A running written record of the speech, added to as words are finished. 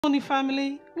Morning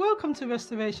family, welcome to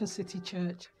Restoration City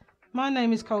Church. My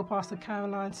name is co-pastor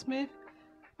Caroline Smith.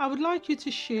 I would like you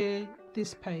to share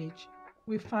this page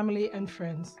with family and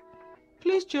friends.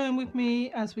 Please join with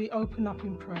me as we open up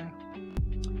in prayer.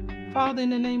 Father,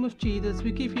 in the name of Jesus,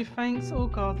 we give you thanks, oh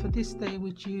God, for this day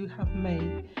which you have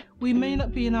made. We may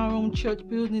not be in our own church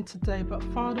building today, but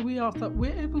Father, we ask that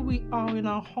wherever we are in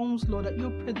our homes, Lord, that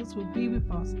your presence will be with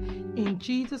us. In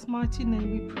Jesus' mighty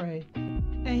name we pray.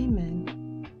 Amen.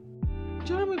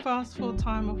 Join with us for a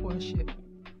time of worship.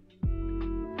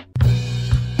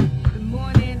 Good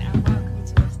morning and welcome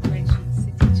to Restoration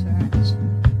City Church.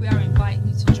 We are inviting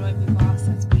you to join with us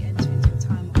as we enter into a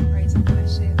time of praise and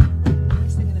worship. We're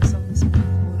singing a song this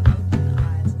morning called Open the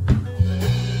Eyes.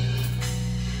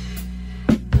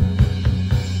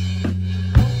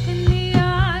 Open the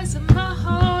eyes of my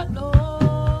heart,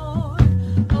 Lord.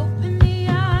 Open the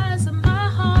eyes of my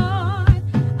heart.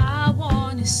 I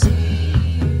want to see.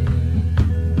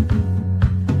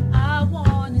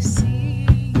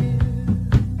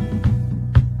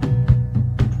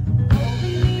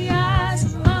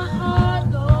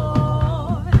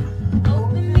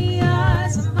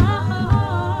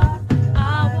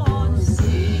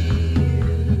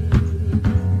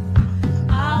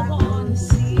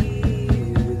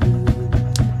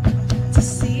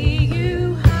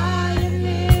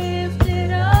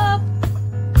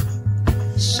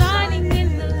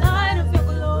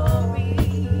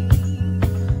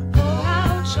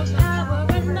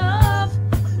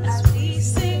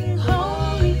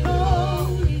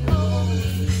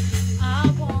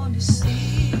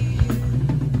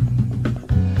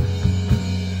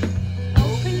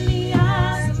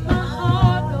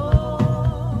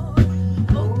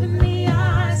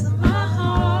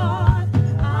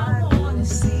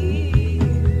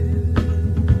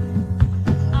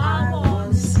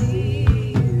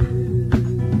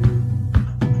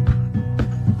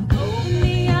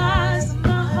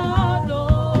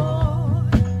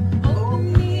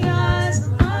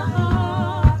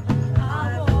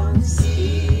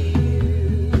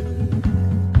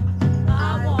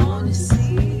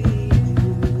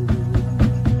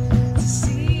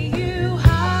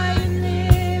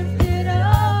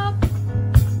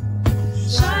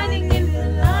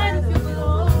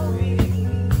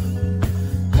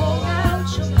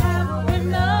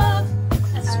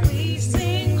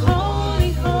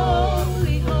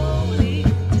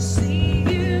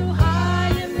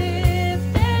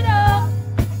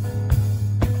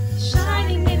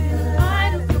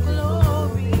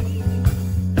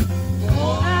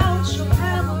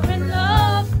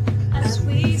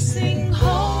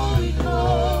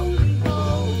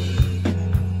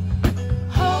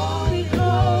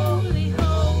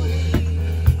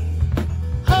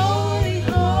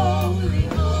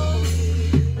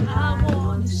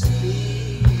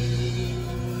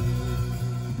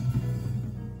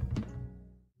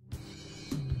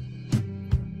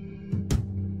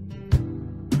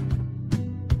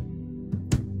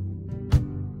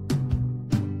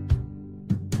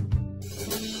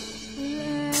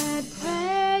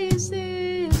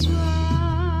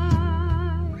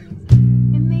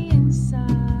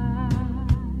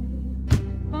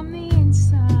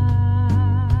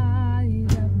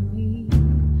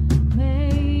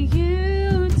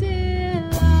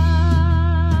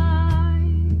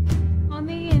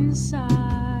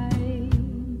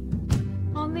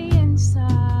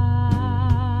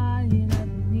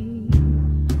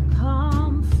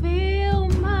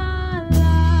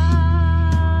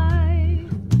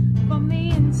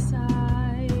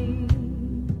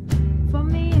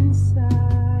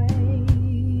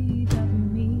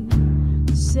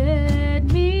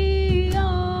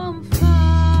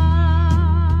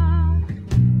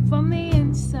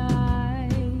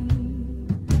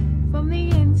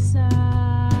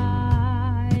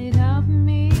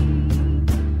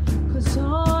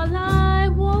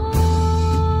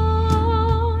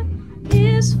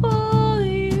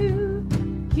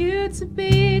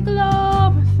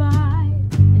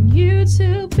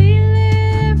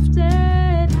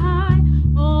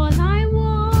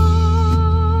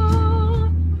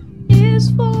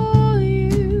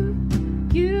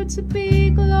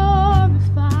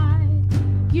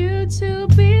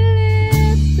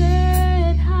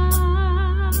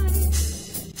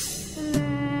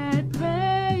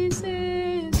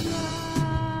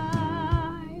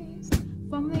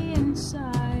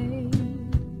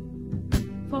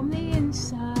 On the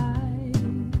inside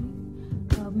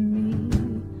of me.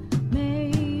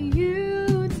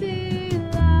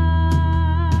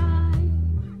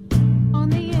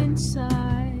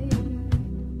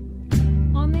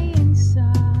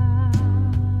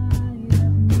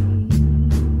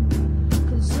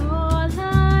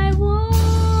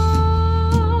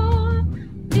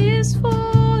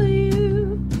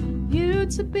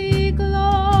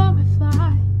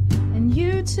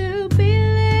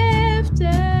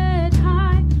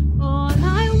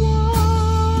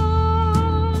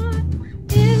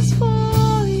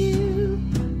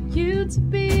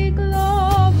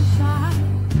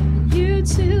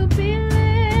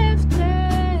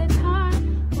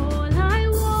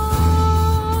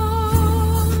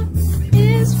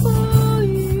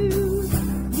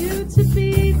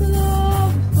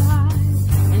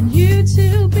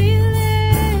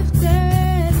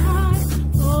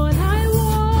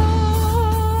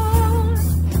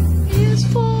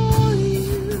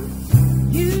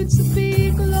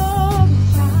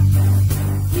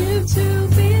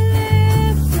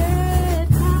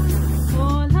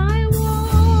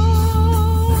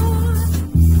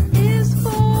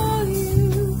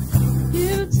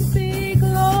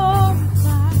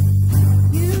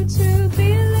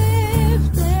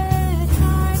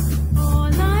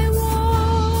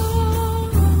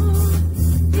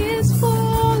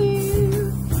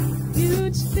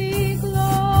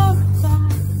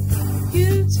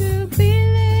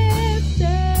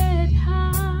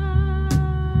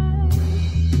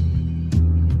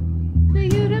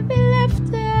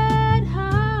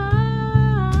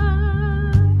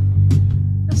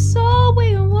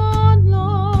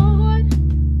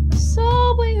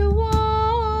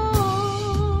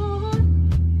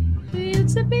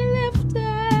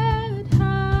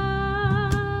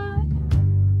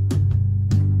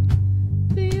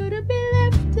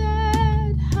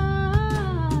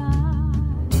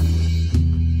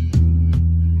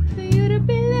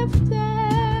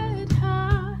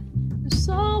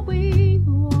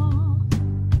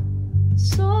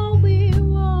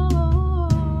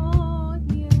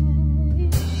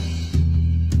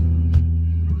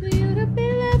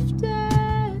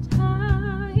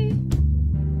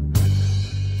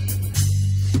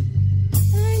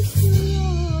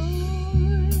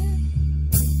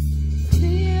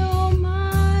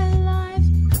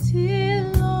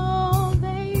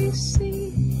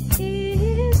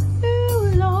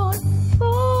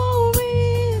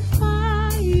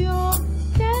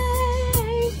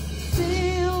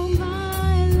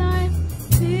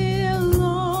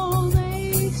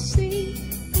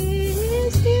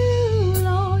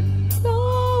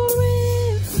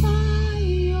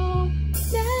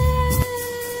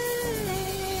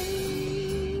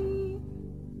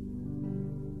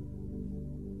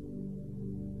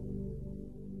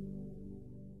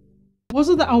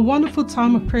 Wasn't that a wonderful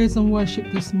time of praise and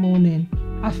worship this morning?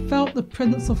 I felt the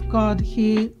presence of God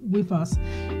here with us.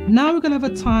 Now we're going to have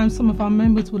a time some of our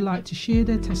members would like to share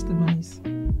their testimonies.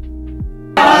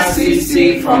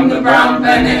 RCC from the Brown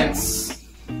Bennetts.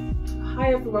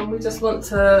 Hi everyone, we just want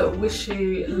to wish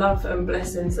you love and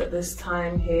blessings at this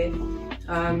time here.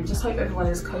 Just hope everyone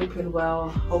is coping well,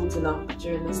 holding up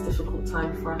during this difficult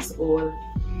time for us all.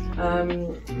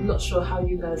 I'm not sure how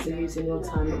you guys are using your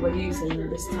time, but we're using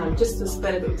this time just to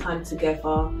spend a bit of time together,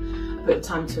 a bit of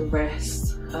time to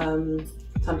rest, time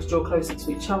to draw closer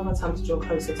to each other, time to draw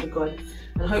closer to God,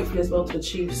 and hopefully as well to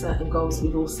achieve certain goals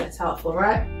we've all set out for,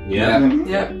 right? Yeah.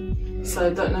 Yep.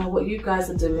 So don't know what you guys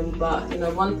are doing, but you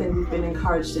know, one thing we've been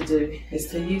encouraged to do is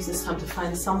to use this time to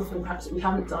find something perhaps that we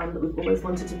haven't done, that we've always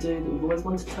wanted to do, that we've always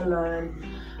wanted to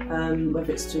learn,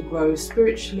 whether it's to grow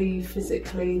spiritually,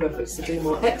 physically, whether it's to do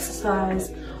more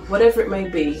exercise, whatever it may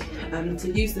be,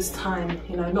 to use this time,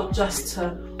 you know, not just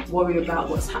to worry about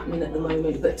what's happening at the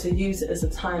moment, but to use it as a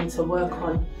time to work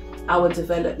on our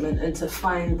development and to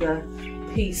find the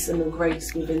peace and the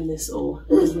grace within this all,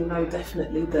 because we know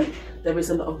definitely that there is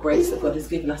a lot of grace that God has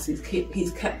given us.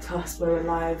 He's kept us, we're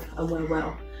alive and we're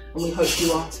well, and we hope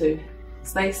you are too.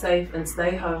 Stay safe and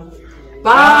stay home.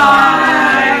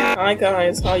 Bye! Hi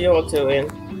guys, how you all doing?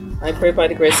 I pray by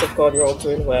the grace of God you're all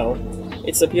doing well.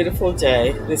 It's a beautiful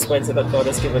day, this Wednesday that God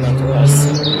has given unto us.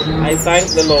 I thank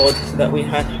the Lord that we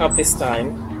have this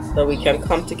time, that we can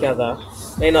come together,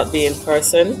 may not be in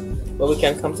person, but we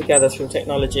can come together through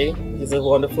technology. It's a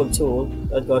wonderful tool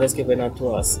that God has given unto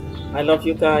us. I love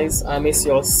you guys. I miss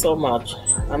you all so much.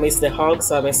 I miss the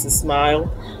hugs, I miss the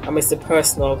smile, I miss the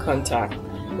personal contact.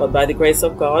 But by the grace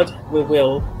of God, we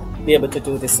will be able to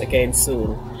do this again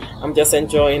soon. I'm just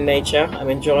enjoying nature. I'm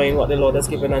enjoying what the Lord has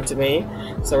given unto me,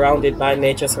 surrounded by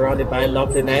nature, surrounded by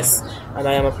loveliness, and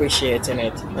I am appreciating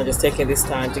it. I'm just taking this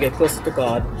time to get closer to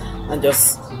God and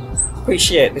just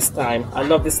appreciate this time. I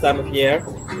love this time of year,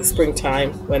 the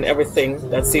springtime, when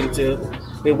everything that seemed to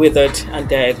be withered and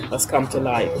dead has come to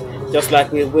life, just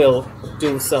like we will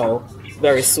do so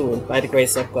very soon by the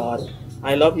grace of God.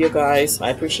 I love you guys. I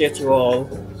appreciate you all.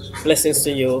 Blessings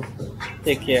to you.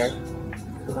 Take care.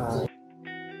 Bye.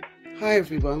 Hi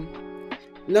everyone.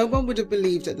 No one would have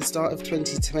believed at the start of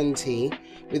 2020,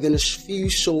 within a few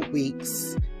short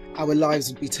weeks, our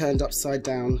lives would be turned upside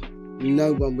down.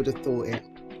 No one would have thought it.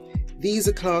 These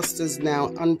are classed as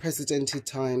now unprecedented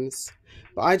times,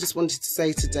 but I just wanted to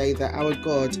say today that our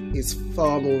God is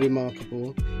far more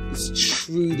remarkable. He's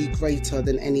truly greater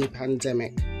than any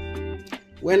pandemic.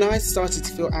 When I started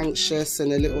to feel anxious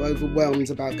and a little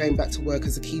overwhelmed about going back to work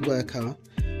as a key worker,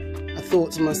 I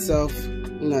thought to myself,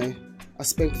 no, I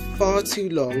spent far too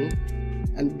long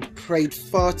and prayed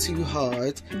far too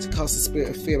hard to cast the spirit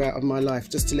of fear out of my life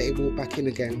just to let it walk back in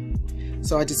again.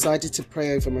 So I decided to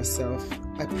pray over myself.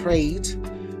 I prayed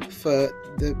for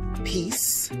the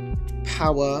peace,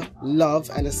 power, love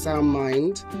and a sound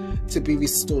mind to be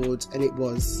restored, and it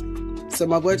was. So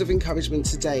my word of encouragement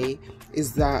today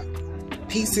is that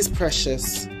peace is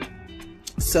precious.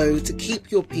 So to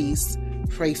keep your peace,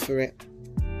 pray for it.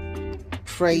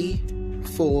 Pray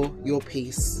for your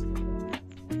peace.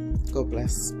 God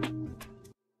bless.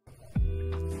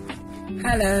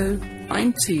 Hello,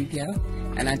 I'm Tuvia,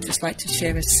 and I'd just like to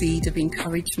share a seed of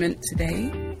encouragement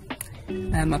today.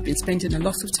 I've been spending a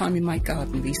lot of time in my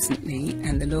garden recently,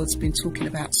 and the Lord's been talking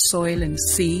about soil and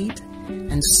seed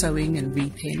and sowing and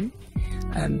reaping.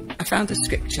 I found a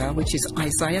scripture which is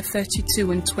Isaiah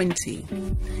 32:20,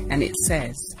 and it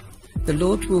says, "The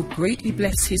Lord will greatly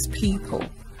bless his people.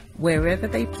 Wherever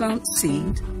they plant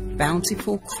seed,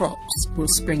 bountiful crops will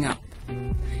spring up."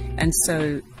 And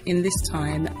so in this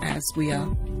time, as we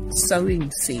are sowing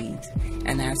seed,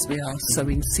 and as we are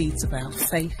sowing seeds of our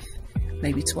faith,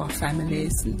 maybe to our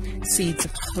families, and seeds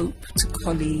of hope to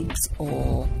colleagues,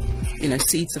 or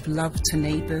seeds of love to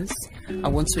neighbours, I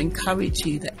want to encourage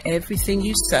you that everything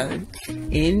you sow,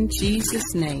 in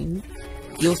Jesus' name,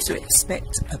 you're to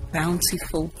expect a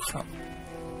bountiful crop.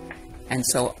 And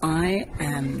so I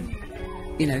am,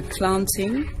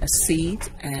 planting a seed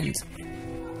and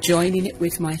joining it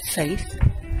with my faith,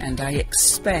 and I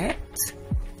expect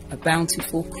a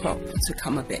bountiful crop to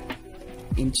come of it.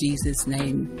 In Jesus'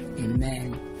 name,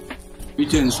 amen.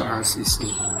 Greetings, RCC.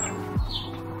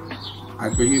 I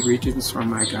bring you greetings from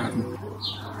my garden,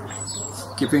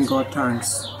 giving God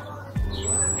thanks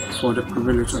for the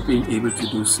privilege of being able to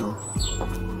do so.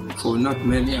 For not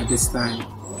many at this time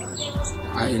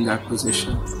are in that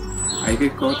position. I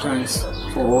give God thanks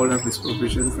for all of his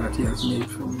provisions that he has made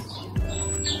for me,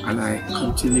 and I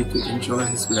continue to enjoy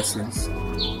his blessings.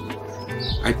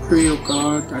 I pray, O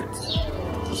God, that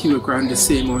He will grant the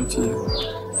same unto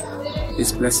you,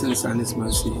 His blessings and His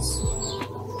mercies.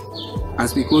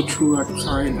 As we go through our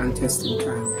trying and testing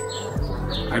time,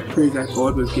 I pray that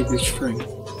God will give you strength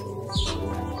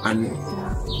and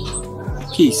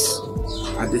peace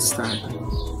at this time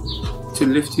to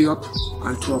lift you up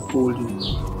and to uphold you,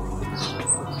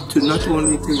 to not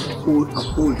only to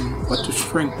uphold you, but to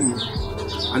strengthen you,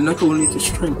 and not only to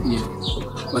strengthen you,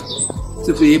 but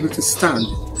to be able to stand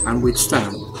and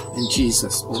withstand in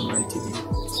Jesus' almighty name.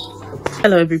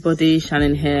 Hello everybody,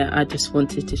 Shannon here. I just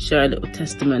wanted to share a little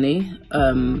testimony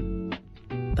that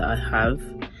I have.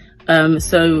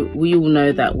 So we all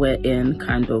know that we're in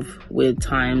kind of weird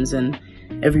times and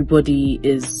everybody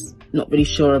is not really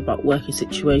sure about working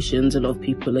situations. A lot of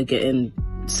people are getting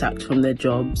sacked from their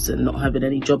jobs and not having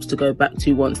any jobs to go back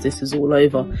to once this is all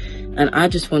over. And I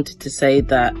just wanted to say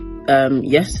that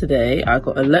yesterday I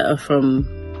got a letter from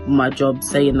my job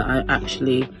saying that I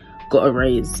actually got a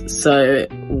raise. So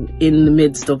in the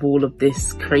midst of all of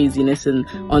this craziness and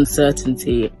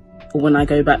uncertainty, when I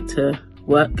go back to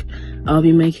work, I'll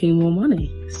be making more money.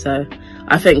 So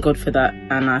I thank God for that,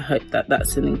 and I hope that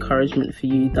that's an encouragement for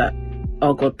you that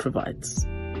our God provides.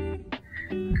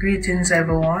 Greetings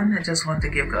everyone. I just want to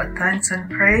give God thanks and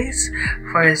praise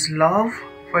for His love,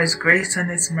 for His grace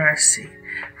and His mercy,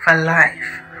 for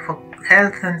life, for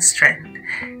health and strength.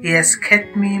 He has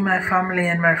kept me, my family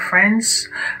and my friends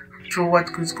through what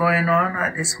is going on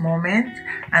at this moment,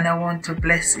 and I want to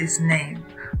bless His name.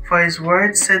 For His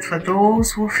word said, for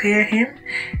those who fear Him,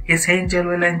 His angel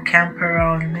will encamp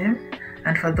around them,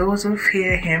 and for those who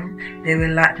fear Him, they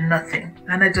will lack nothing.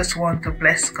 And I just want to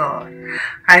bless God.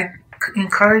 I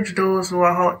encourage those who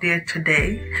are out there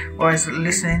today or is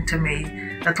listening to me,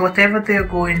 that whatever they're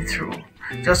going through,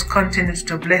 just continue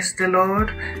to bless the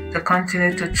Lord, to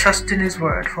continue to trust in His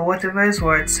word. For whatever His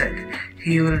word said,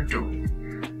 He will do.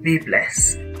 Be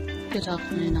blessed. Good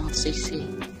afternoon,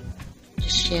 RCC.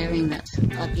 Just sharing that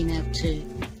I've been able to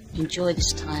enjoy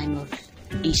this time of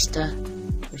Easter,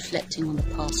 reflecting on the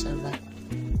Passover,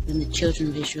 when the children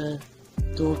of Israel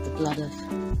adored the blood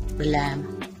of the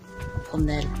Lamb upon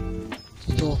their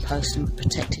doorposts and were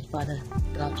protected by the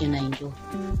guardian angel.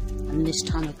 And this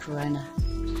time of Corona,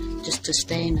 just to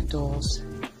stay indoors,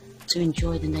 to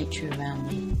enjoy the nature around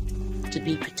me, to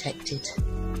be protected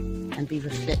and be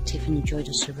reflective and enjoy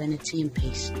the serenity and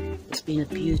peace. It's been a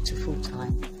beautiful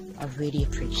time. I've really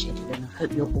appreciated it, and I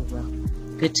hope you're all well.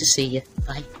 Good to see you.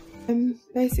 Bye.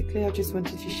 Basically, I just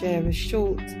wanted to share a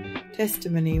short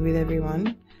testimony with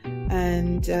everyone,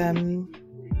 and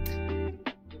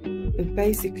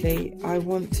basically I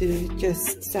want to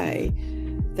just say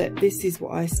that this is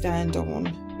what I stand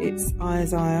on. It's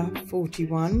Isaiah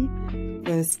 41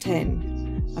 verse 10.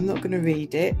 I'm not going to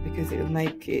read it because it'll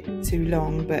make it too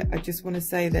long, but I just want to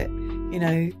say that, you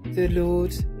know, the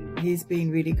Lord, He's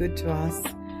been really good to us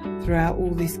throughout all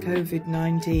this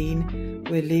COVID-19.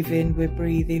 We're living, we're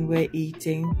breathing, we're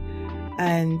eating,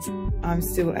 and I'm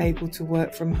still able to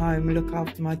work from home, look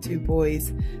after my two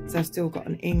boys, so I've still got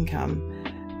an income.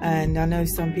 And I know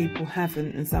some people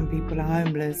haven't, and some people are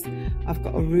homeless. I've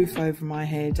got a roof over my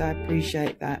head. I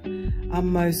appreciate that.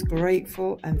 I'm most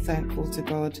grateful and thankful to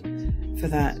God for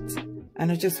that.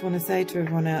 And I just want to say to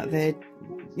everyone out there,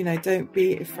 you know, don't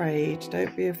be afraid.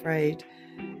 Don't be afraid.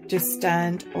 Just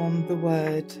stand on the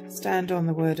word. Stand on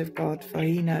the word of God, for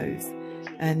He knows.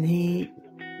 And He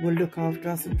will look after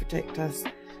us and protect us.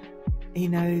 He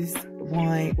knows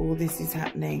why all this is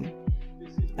happening.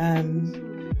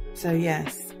 So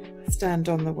yes, stand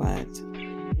on the word.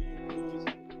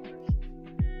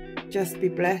 Just be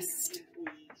blessed,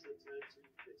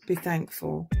 be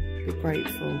thankful, be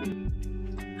grateful.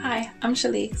 Hi, I'm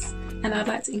Shalice, and I'd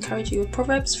like to encourage you with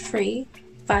Proverbs 3,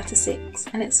 5-6,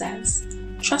 and it says,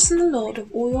 "Trust in the Lord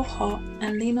with all your heart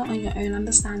and lean not on your own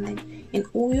understanding. In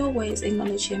all your ways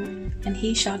acknowledge Him, and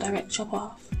He shall direct your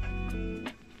path."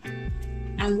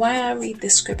 And why I read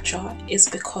this scripture is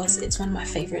because it's one of my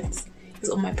favourites. It's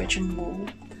on my bedroom wall,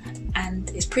 and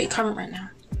it's pretty current right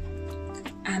now.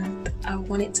 And I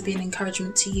want it to be an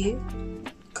encouragement to you,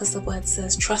 because the word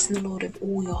says, trust in the Lord with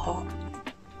all your heart,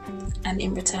 and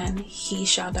in return He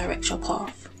shall direct your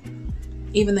path,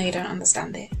 even though you don't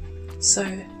understand it. So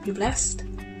be blessed,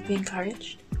 be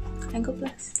encouraged, and God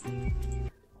bless.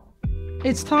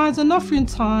 It's tithes and offering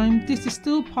time. This is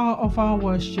still part of our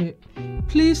worship.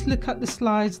 Please look at the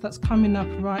slides that's coming up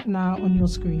right now on your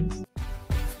screens.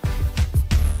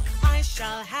 I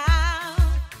shall have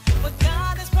what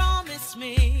God has promised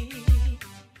me.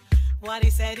 What He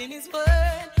said in His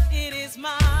word, it is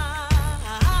mine.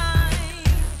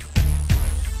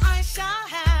 I shall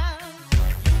have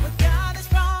what God has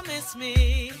promised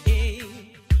me.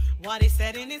 What he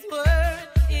said in his word,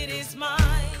 it is mine.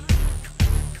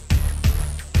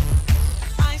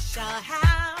 I shall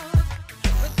have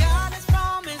what God has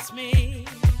promised me.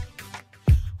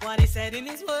 What he said in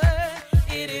his word,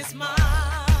 it is mine.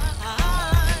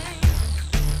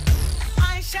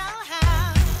 I shall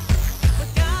have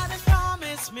what God has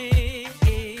promised me.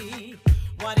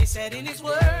 What he said in his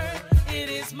word,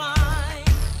 it is mine.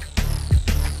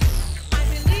 I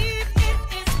believe it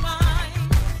is mine.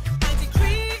 I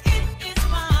decree it is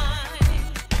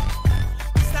mine.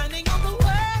 Standing on the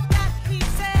word that he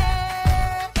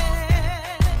said.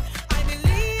 I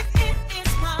believe it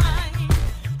is mine.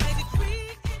 I decree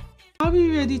it is mine. Are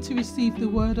we ready to receive the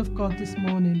word of God this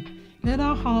morning? Let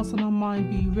our hearts and our mind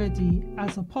be ready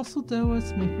as Apostle Delroy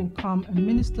Smith will come and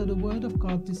minister the word of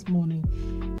God this morning.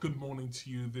 Good morning to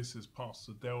you. This is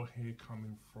Pastor Del here,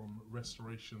 coming from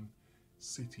Restoration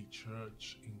City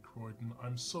Church in Croydon.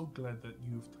 I'm so glad that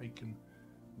you've taken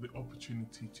the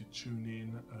opportunity to tune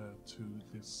in to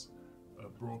this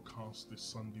broadcast this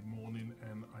Sunday morning,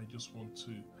 and I just want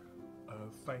to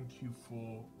thank you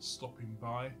for stopping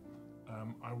by.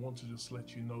 I want to just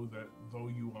let you know that though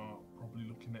you are probably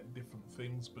looking at different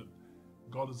things, but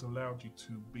God has allowed you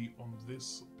to be on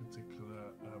this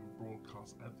particular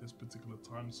broadcast at this particular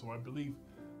time. So I believe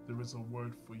there is a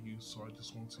word for you. So I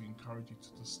just want to encourage you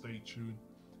to stay tuned,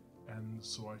 and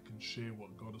so I can share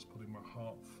what God has put in my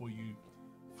heart for you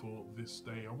for this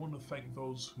day. I want to thank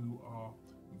those who are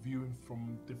viewing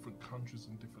from different countries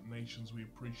and different nations. We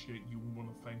appreciate you. We want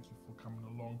to thank you for coming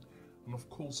along. And of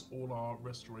course, all our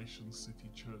Restoration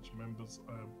City Church members,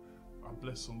 I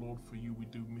bless the Lord for you. We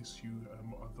do miss you,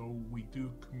 although we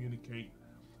do communicate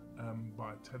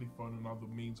by telephone and other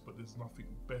means, but there's nothing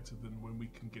better than when we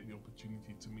can get the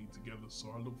opportunity to meet together.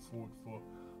 So I look forward for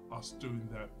us doing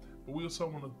that. But we also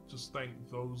want to just thank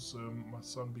those, my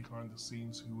son behind the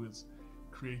scenes, who is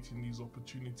creating these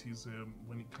opportunities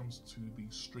when it comes to the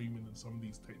streaming and some of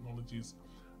these technologies.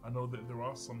 I know that there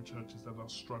are some churches that are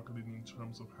struggling in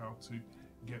terms of how to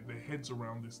get their heads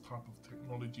around this type of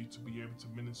technology to be able to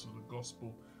minister the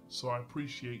gospel. So I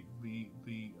appreciate the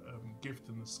gift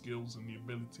and the skills and the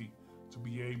ability to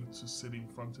be able to sit in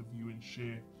front of you and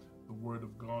share the word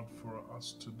of God for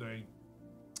us today.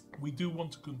 We do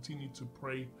want to continue to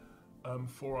pray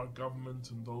for our government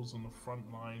and those on the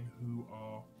front line who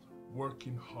are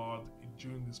working hard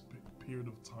during this period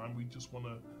of time. We just want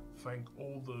to thank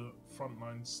all the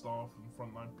frontline staff and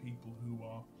frontline people who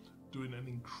are doing an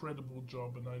incredible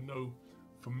job, and I know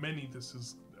for many this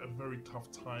is a very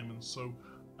tough time, and so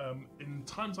in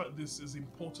times like this it's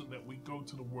important that we go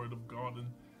to the Word of God and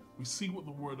we see what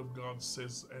the Word of God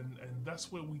says, and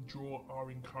that's where we draw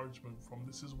our encouragement from.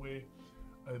 This is where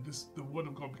the Word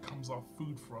of God becomes our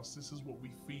food for us. This is what we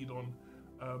feed on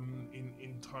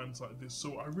in times like this.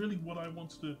 So what I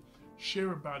wanted to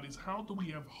share about is, how do we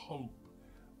have hope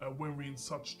when we're in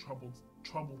such troubled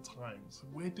times?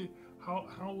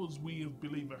 How as we as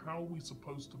believers, how are we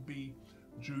supposed to be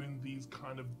during these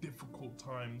kind of difficult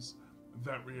times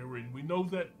that we are in? We know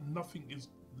that nothing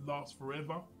lasts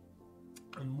forever,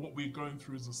 and what we're going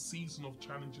through is a season of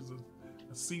challenges,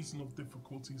 a season of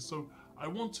difficulty. So I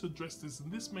want to address this,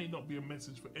 and this may not be a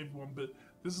message for everyone, but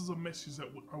this is a message that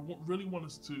I really want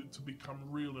us to become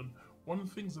real. And one of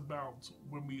the things about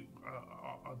when we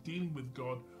are dealing with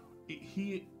God,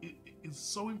 it is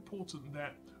so important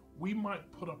that we might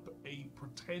put up a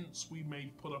pretense, we may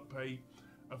put up a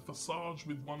facade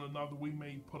with one another, we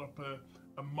may put up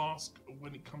a mask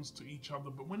when it comes to each other,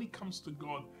 but when it comes to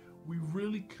God, we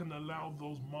really can allow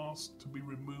those masks to be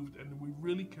removed, and we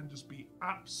really can just be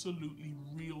absolutely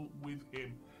real with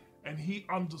Him. And He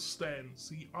understands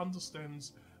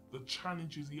the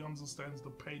challenges, He understands the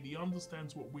pain, He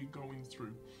understands what we're going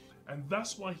through. And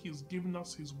that's why He has given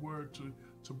us His word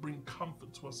to bring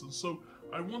comfort to us. And so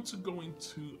I want to go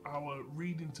into our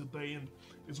reading today, and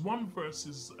it's one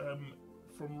verse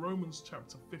from Romans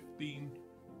chapter 15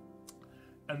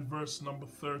 and verse number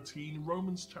 13.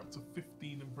 Romans chapter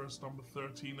 15 and verse number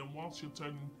 13. And whilst you're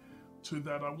turning to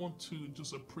that, I want to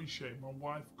just appreciate my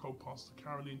wife, co-pastor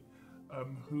Caroline,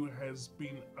 who has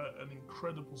been an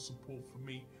incredible support for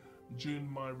me during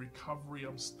my recovery.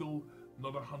 I'm still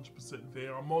not 100%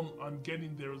 there. I'm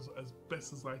getting there as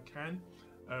best as I can,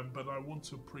 but I want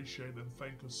to appreciate and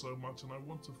thank her so much. And I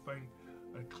want to thank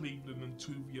Cleveland and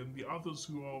Tuvia and the others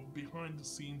who are behind the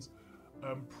scenes,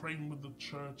 praying with the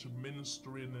church and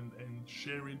ministering and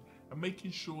sharing and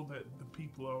making sure that the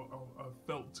people are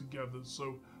felt together.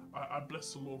 So I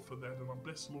bless the Lord for that, and I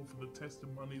bless the Lord for the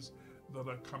testimonies that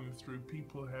are coming through.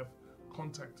 People have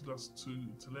contacted us to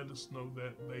let us know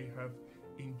that they have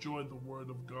enjoyed the Word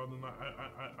of God,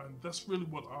 and that's really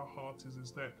what our heart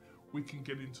is that we can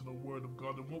get into the Word of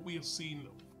God. And what we have seen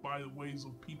by the ways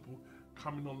of people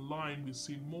coming online, we've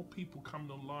seen more people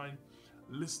coming online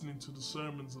listening to the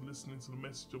sermons and listening to the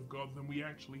message of God than we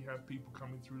actually have people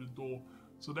coming through the door.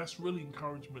 So that's really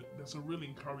encouragement. That's a real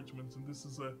encouragement, and this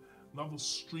is another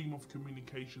stream of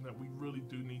communication that we really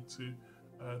do need to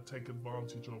take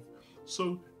advantage of.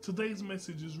 So today's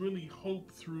message is really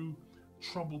hope through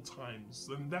troubled times,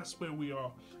 and that's where we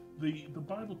are. The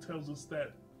Bible tells us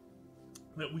that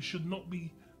we should not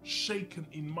be shaken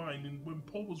in mind. And when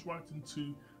Paul was writing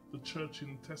to the church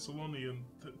in Thessalonians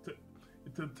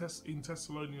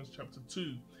chapter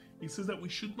 2, he says that we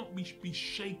should not be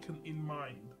shaken in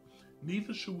mind.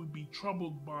 Neither should we be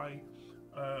troubled by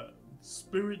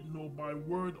spirit, nor by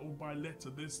word, or by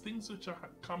letter. There's things which are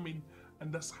coming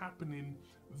and that's happening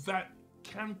that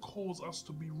can cause us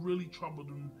to be really troubled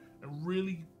and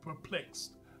really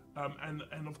perplexed.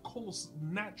 And of course,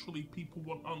 naturally, people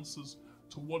want answers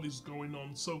to what is going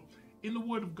on. So in the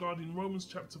Word of God, in Romans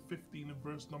chapter 15 and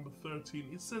verse number 13,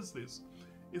 it says this.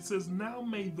 It says, "Now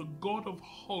may the God of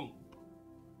hope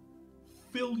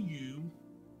fill you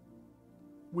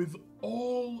with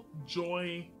all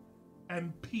joy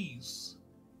and peace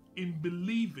in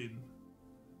believing,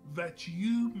 that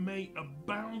you may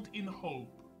abound in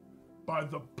hope by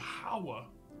the power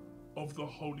of the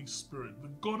Holy Spirit," the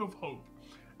God of hope.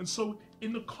 And so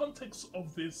in the context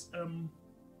of this,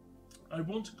 I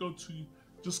want to go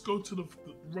to the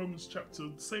Romans chapter,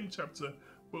 same chapter,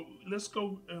 but let's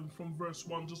go from verse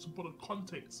 1 just to put a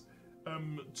context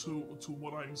to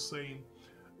what I'm saying.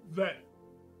 That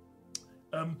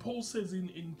Paul says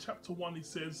in chapter 1, he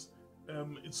says,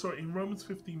 in Romans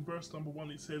 15 verse number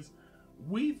 1, it says,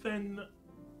 "We then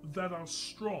that are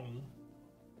strong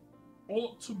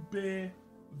ought to bear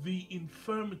the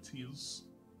infirmities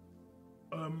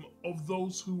of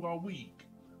those who are weak."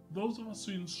 Those of us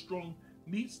who are strong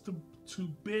needs to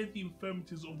bear the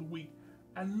infirmities of the weak,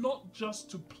 and not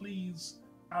just to please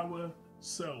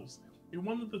ourselves. In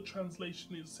one of the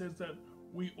translations, it says that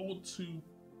we ought to,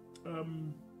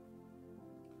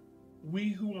 we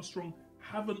who are strong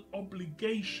have an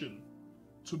obligation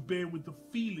to bear with the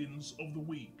feelings of the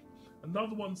weak.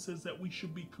 Another one says that we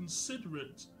should be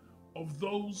considerate of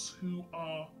those who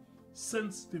are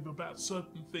sensitive about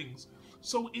certain things.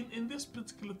 So in this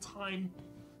particular time,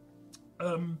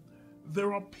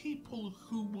 there are people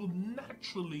who will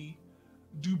naturally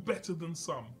do better than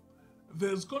some.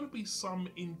 There's going to be some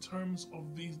in terms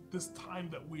of this time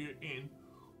that we're in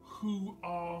who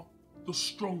are the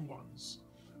strong ones,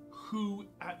 who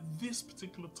at this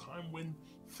particular time when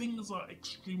things are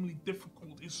extremely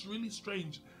difficult, it's really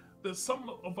strange that some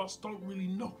of us don't really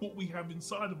know what we have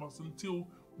inside of us until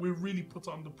we're really put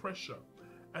under pressure.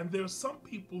 And there are some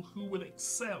people who will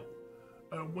excel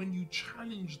when you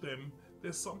challenge them.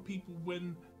 There's some people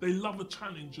when they love a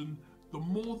challenge, and the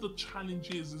more the challenge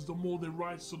is the more they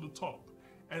rise to the top.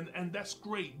 And that's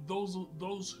great. Those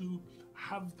who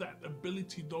have that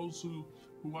ability, those who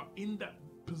are in that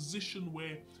position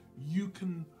where you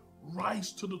can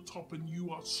rise to the top and you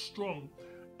are strong.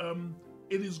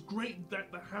 It is great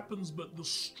that happens, but the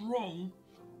strong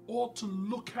ought to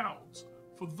look out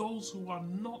for those who are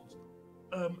not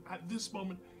at this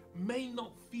moment, may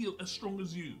not feel as strong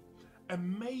as you,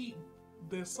 and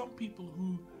there's some people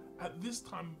who at this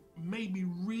time may be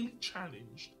really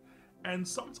challenged. And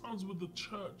sometimes with the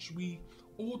church, we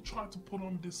all try to put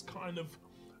on this kind of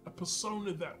a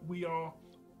persona that we are,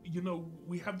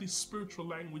 we have this spiritual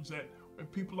language that when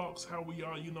people ask how we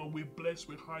are, we're blessed,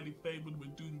 we're highly favored,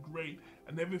 we're doing great,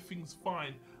 and everything's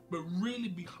fine. But really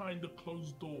behind the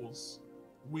closed doors,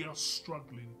 we are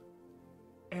struggling.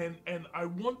 And I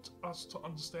want us to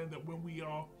understand that when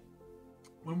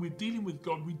we're dealing with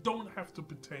God, we don't have to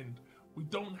pretend. We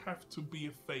don't have to be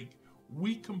a fake.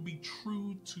 We can be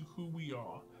true to who we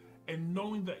are, and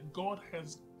knowing that God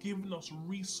has given us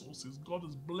resources, God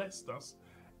has blessed us,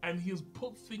 and He has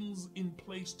put things in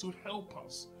place to help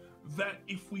us. That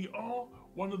if we are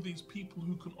one of these people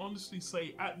who can honestly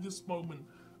say, at this moment,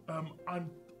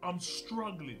 I'm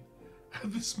struggling.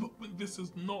 At this moment, this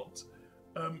is not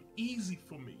easy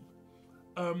for me.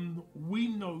 We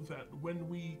know that when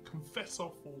we confess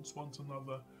our faults one to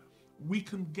another, we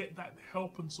can get that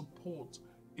help and support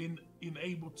in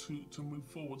able to move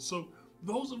forward. So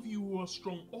those of you who are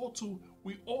strong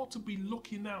we ought to be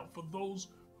looking out for those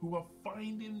who are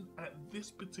finding at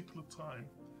this particular time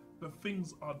that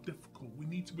things are difficult. We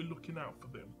need to be looking out for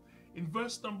them. In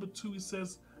verse number 2,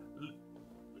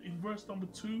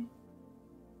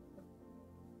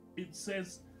 it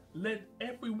says, let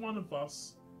every one of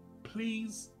us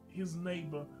please his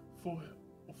neighbor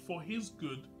for his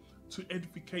good to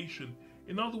edification.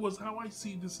 In other words, how I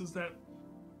see this is that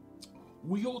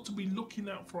we ought to be looking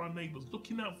out for our neighbors,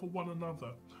 looking out for one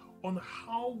another on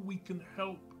how we can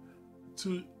help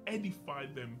to edify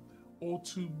them or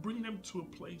to bring them to a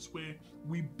place where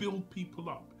we build people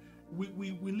up. We've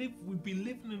been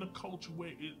living in a culture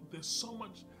where there's so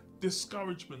much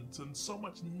discouragement and so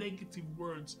much negative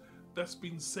words that's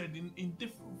been said in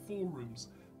different forums.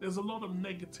 There's a lot of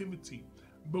negativity.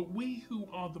 But we who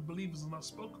are the believers, and I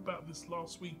spoke about this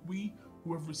last week, we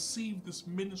who have received this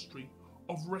ministry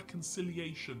of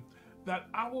reconciliation, that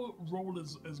our role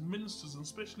as ministers, and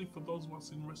especially for those of us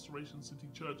in Restoration City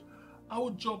Church, our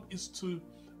job is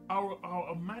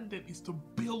our mandate is to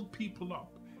build people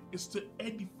up, is to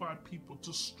edify people,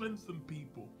 to strengthen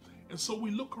people. And so we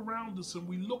look around us and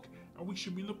we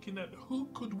should be looking at who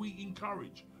could we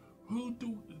encourage? Who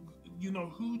do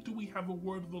we have a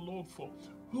word of the Lord for?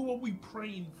 Who are we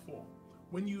praying for?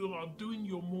 When you are doing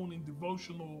your morning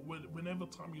devotion or whenever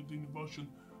time you're doing devotion,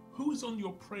 who is on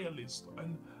your prayer list?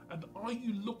 And are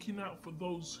you looking out for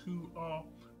those who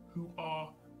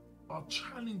are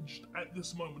challenged at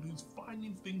this moment, who's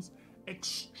finding things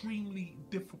extremely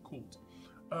difficult?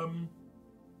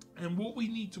 And what we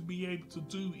need to be able to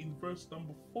do in verse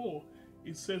number 4,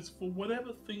 it says, for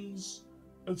whatever things,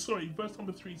 verse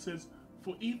number 3 says,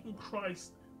 for even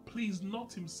Christ pleased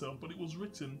not himself, but it was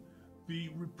written, the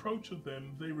reproach of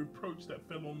them, they reproach that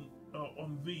fell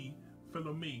on thee, fell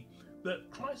on me. That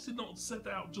Christ did not set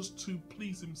out just to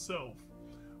please himself,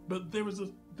 but there's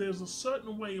a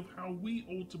certain way of how we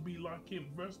ought to be like him.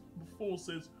 Verse 4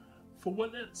 says, for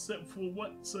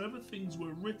whatsoever things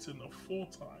were written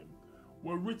aforetime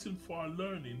were written for our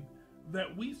learning,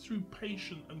 that we through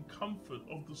patience and comfort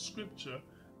of the scripture,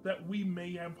 that we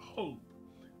may have hope.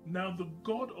 Now the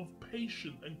God of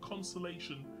patience and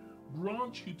consolation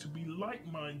grant you to be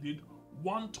like-minded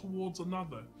one towards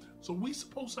another. So we're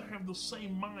supposed to have the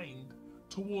same mind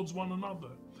towards one another.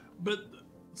 But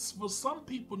for some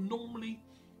people, normally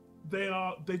they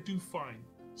do fine.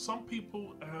 Some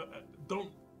people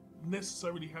don't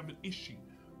necessarily have an issue.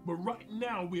 But right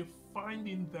now we're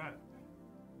finding that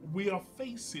we are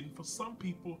facing, for some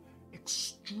people,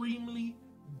 extremely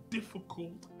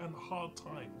difficult and hard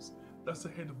times that's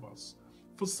ahead of us.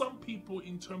 For some people,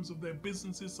 in terms of their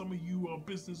businesses, some of you are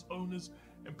business owners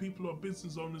and people who are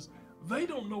business owners, they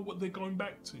don't know what they're going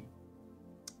back to.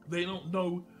 They don't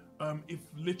know if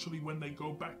literally when they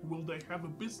go back, will they have a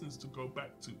business to go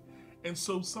back to? And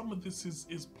so some of this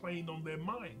is playing on their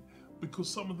mind, because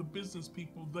some of the business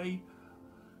people,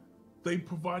 they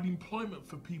provide employment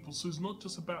for people. So it's not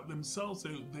just about themselves.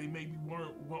 They may be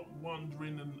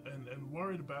wondering and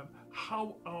worried about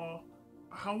how are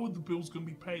the bills going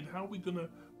to be paid? How are we going to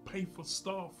pay for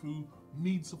staff who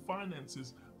needs the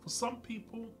finances? For some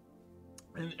people,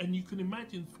 and you can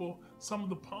imagine for some of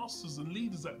the pastors and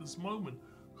leaders at this moment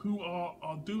who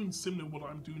are doing similar to what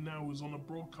I'm doing now, who's on a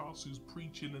broadcast, who's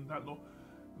preaching and that lot,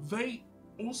 they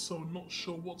also not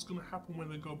sure what's going to happen when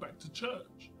they go back to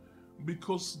church,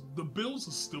 because the bills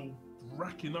are still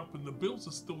racking up and the bills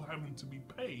are still having to be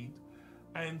paid.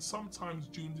 And sometimes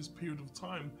during this period of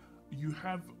time, you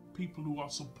have people who are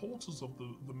supporters of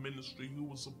the ministry, who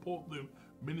will support the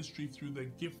ministry through their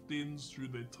giftings, through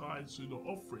their tithes, through their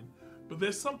offering. But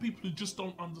there's some people who just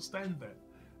don't understand that,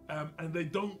 and they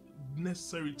don't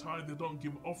necessarily tithe, they don't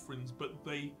give offerings, but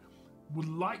they would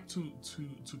like to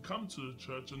come to the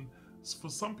church. And for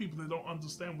some people, they don't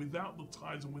understand, without the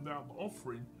tithes and without the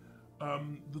offering,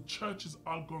 the churches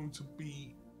are going to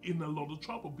be in a lot of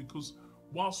trouble, because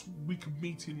whilst we could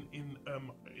meet in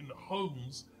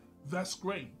homes, that's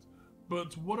great.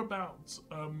 But what about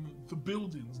the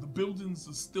buildings? The buildings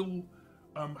are still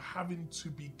having to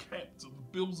be kept. The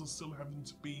bills are still having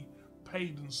to be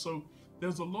paid. And so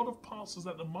there's a lot of pastors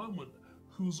at the moment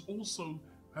who's also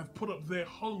have put up their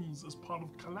homes as part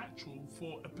of collateral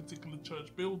for a particular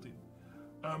church building.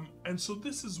 And so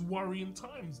this is worrying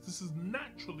times. This is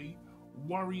naturally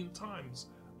worrying times.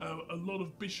 A lot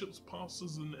of bishops,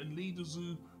 pastors and leaders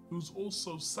whose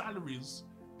also salaries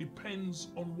depends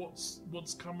on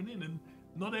what's coming in, and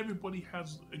not everybody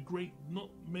has not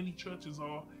many churches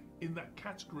are in that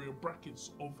category or brackets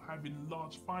of having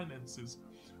large finances.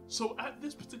 So at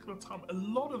this particular time, a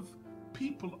lot of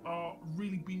people are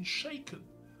really being shaken.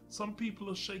 Some people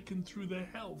are shaken through their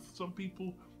health. Some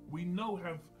people we know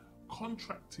have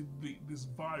contracted this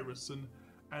virus,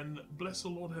 and bless the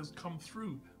Lord has come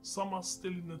through. Some are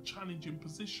still in a challenging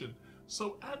position.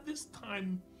 So at this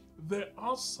time, there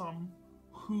are some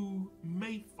who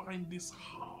may find this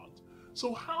hard.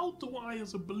 So how do I,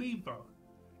 as a believer,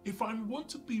 if I want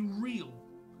to be real,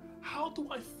 how do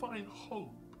I find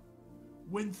hope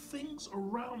when things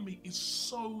around me is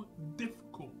so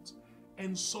difficult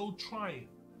and so trying.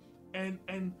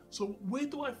 And so where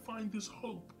do I find this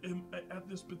hope at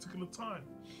this particular time?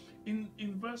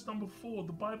 In verse number 4,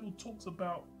 the Bible talks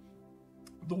about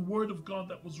the word of God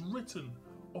that was written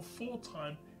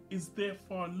aforetime is there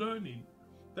for our learning,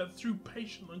 that through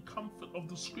patience and comfort of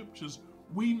the scriptures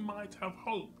we might have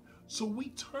hope. So we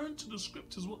turn to the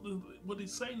scriptures. What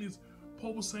he's saying is,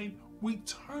 Paul was saying, we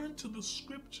turn to the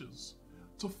scriptures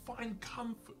to find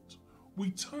comfort.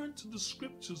 We turn to the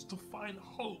scriptures to find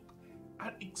hope,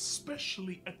 and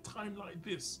especially at a time like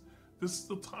this. This is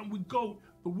the time we go,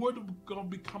 the word of God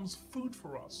becomes food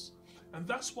for us. And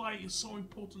that's why it's so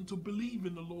important to believe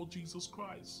in the Lord Jesus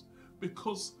Christ,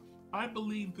 because I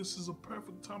believe this is a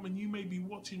perfect time. And you may be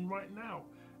watching right now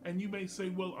and you may say,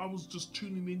 well, I was just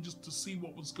tuning in just to see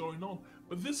what was going on.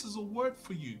 But this is a word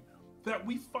for you, that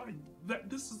we find that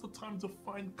this is the time to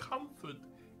find comfort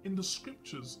in the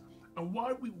scriptures. And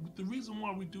the reason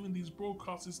why we're doing these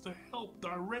broadcasts is to help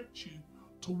direct you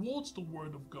towards the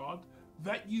word of God,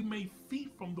 that you may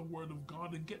feed from the word of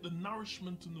God and get the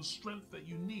nourishment and the strength that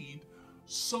you need,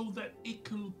 so that it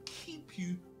can keep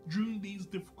you during these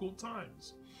difficult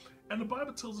times. And the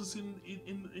Bible tells us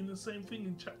in the same thing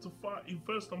in chapter 5, in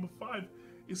verse number 5,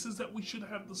 it says that we should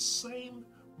have the same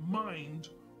mind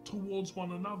towards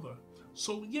one another.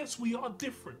 So yes, we are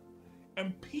different,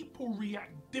 and people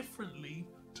react differently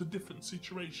to different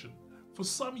situations. For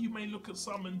some, you may look at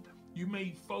some and you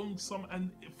may phone some,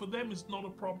 and for them it's not a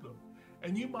problem.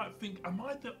 And you might think, am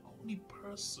I the only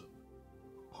person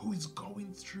who is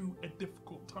going through a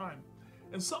difficult time?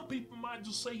 And some people might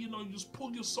just say, you know, just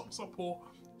pull your socks up, or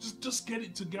just get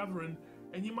it together.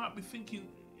 And you might be thinking,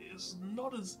 it's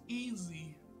not as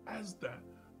easy as that,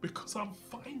 because I'm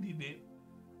finding it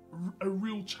a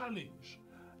real challenge.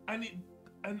 And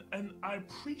I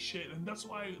appreciate it, and that's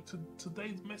why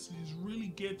today's message is really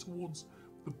geared towards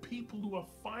the people who are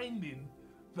finding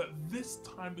that this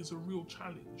time is a real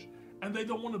challenge. And they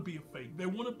don't want to be a fake. They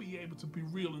want to be able to be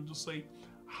real and just say,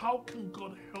 how can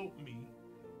God help me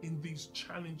in these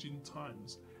challenging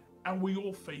times? And we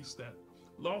all face that.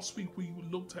 Last week we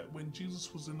looked at when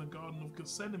Jesus was in the Garden of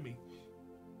Gethsemane.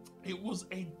 It was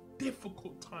a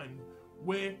difficult time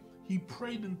where he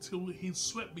prayed until his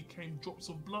sweat became drops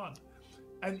of blood.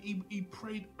 And he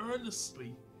prayed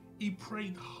earnestly. He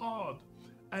prayed hard.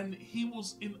 And he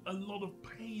was in a lot of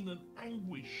pain and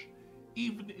anguish,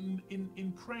 even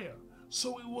in prayer.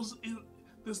 So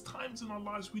there's times in our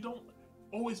lives we don't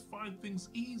always find things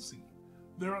easy.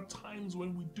 There are times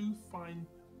when we do find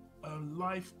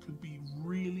life could be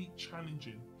really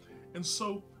challenging. And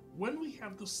so when we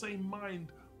have the same mind,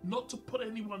 not to put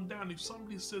anyone down, if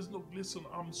somebody says, look, listen,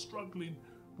 I'm struggling,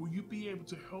 will you be able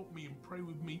to help me and pray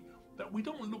with me? That we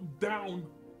don't look down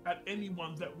at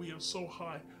anyone, that we are so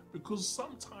high, because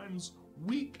sometimes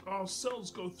we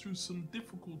ourselves go through some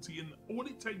difficulty, and all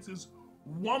it takes is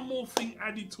one more thing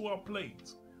added to our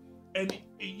plate, and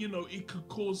it could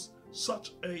cause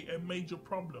such a major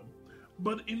problem.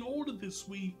 But in all of this,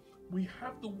 we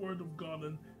have the word of God,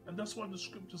 and that's why the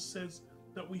scripture says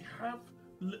that we have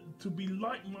to be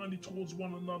like-minded towards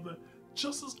one another,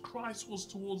 just as Christ was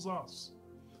towards us.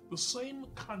 The same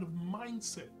kind of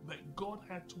mindset that God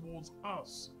had towards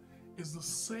us is the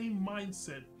same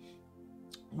mindset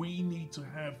we need to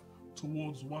have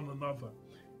towards one another.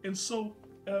 And so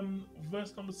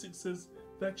verse number 6 says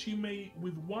that you may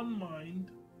with one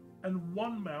mind and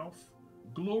one mouth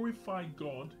glorify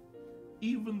God,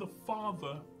 even the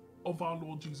Father of our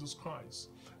Lord Jesus Christ.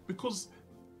 Because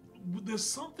there's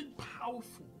something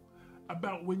powerful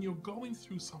about when you're going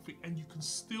through something and you can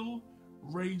still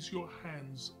raise your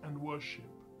hands and worship.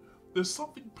 There's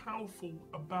something powerful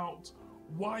about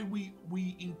why we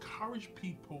encourage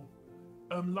people,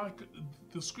 like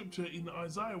the scripture in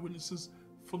Isaiah when it says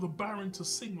for the barren to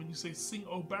sing. When you say sing,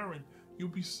 O barren, you'll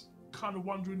be kind of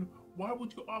wondering, why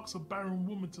would you ask a barren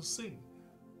woman to sing?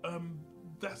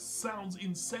 That sounds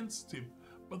insensitive.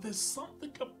 But there's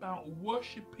something about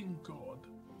worshiping God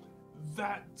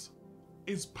that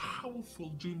is powerful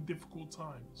during difficult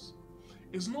times.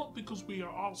 It's not because we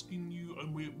are asking you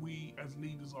and we as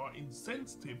leaders are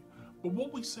insensitive, but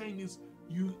what we're saying is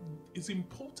it's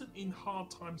important in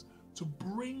hard times to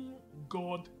bring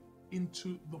God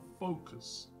into the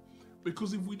focus.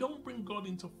 Because if we don't bring God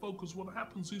into focus, what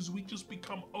happens is we just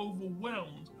become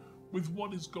overwhelmed with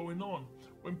what is going on.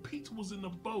 When Peter was in the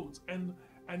boat and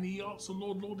he asked the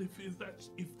Lord,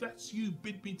 if that's you,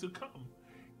 bid me to come.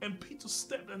 And Peter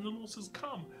stepped, and the Lord says,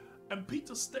 come. And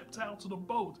Peter stepped out of the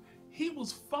boat. He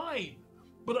was fine.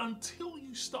 But until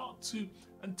you start to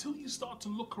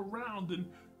look around and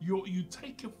you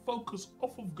take your focus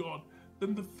off of God,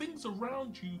 then the things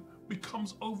around you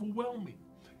becomes overwhelming.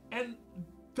 And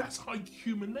that's our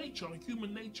human nature. Our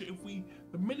human nature,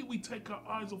 the minute we take our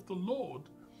eyes off the Lord,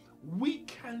 we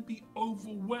can be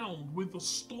overwhelmed with the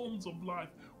storms of life,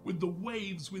 with the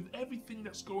waves, with everything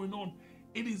that's going on.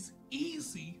 It is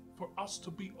easy for us to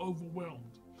be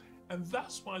overwhelmed. And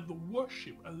that's why the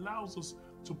worship allows us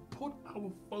to put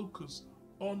our focus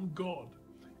on God.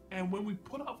 And when we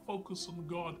put our focus on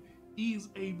God, He is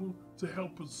able to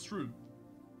help us through.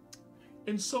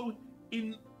 And so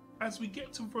as we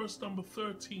get to verse number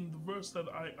 13, the verse that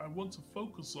I want to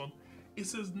focus on, it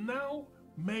says, now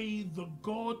may the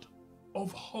God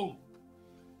of hope,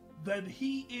 that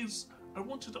He is, I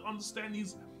want you to understand,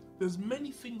 there's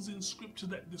many things in Scripture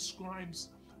that describes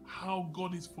how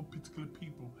God is for particular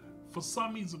people. For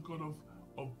some, He's a God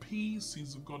of peace,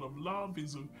 He's a God of love,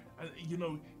 He's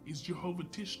Jehovah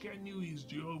Tishkanu, He's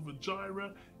Jehovah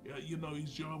Jireh,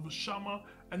 He's Jehovah Shammah.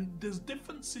 And there's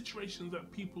different situations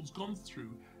that people's gone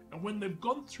through. And when they've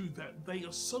gone through that, they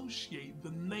associate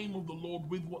the name of the Lord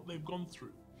with what they've gone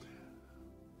through.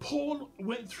 Paul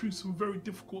went through some very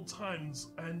difficult times,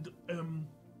 and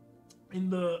in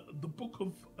the book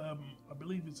of, I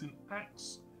believe it's in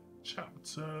Acts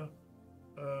chapter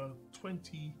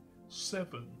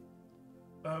 27,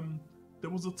 there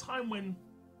was a time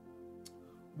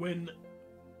when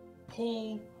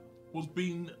Paul was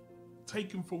being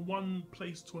taken from one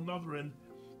place to another, and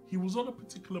he was on a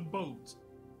particular boat,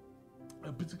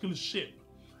 a particular ship,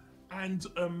 and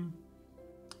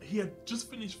he had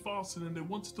just finished fasting, and they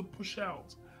wanted to push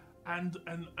out, and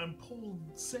Paul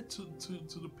said to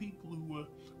the people who were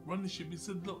running the ship, he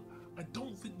said, look, I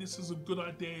don't think this is a good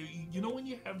idea. You know, when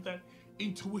you have that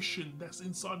intuition that's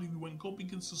inside of you, when God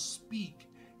begins to speak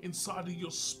inside of your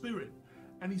spirit,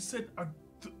 and he said,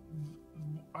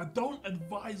 I don't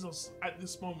advise us at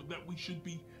this moment that we should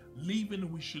be leaving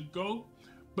and we should go.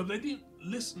 But they didn't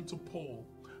listen to Paul,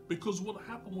 because what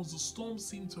happened was the storm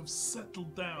seemed to have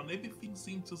settled down. Everything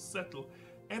seemed to settle.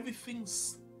 Everything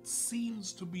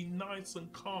seems to be nice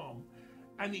and calm.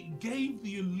 And it gave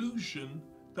the illusion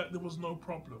that there was no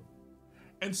problem.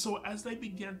 And so as they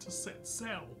began to set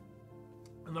sail,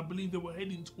 and I believe they were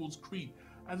heading towards Crete,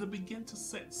 as they began to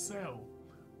set sail,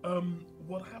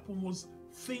 what happened was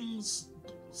things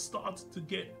started to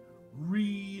get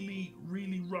really,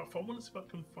 really rough. I want to see if I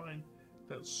can find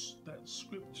that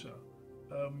scripture.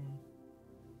 I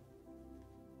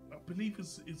believe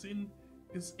it's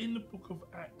in the book of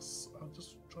Acts. I'm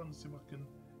just trying to see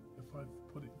if I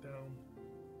put it down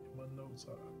in my notes.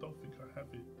 I don't think I have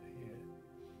it here.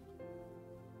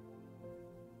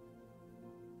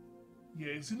 Yeah,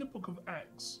 it's in the book of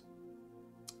Acts.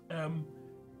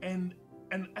 And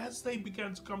as they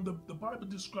began to come, the Bible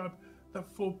described that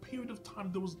for a period of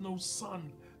time there was no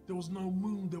sun, there was no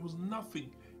moon, there was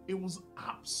nothing. It was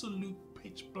absolute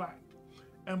pitch black.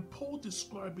 And Paul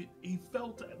described it, he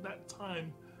felt at that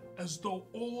time as though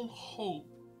all hope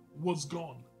was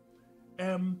gone.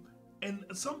 And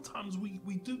sometimes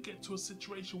we do get to a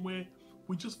situation where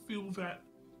we just feel that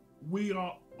we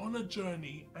are on a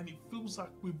journey and it feels like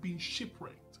we've been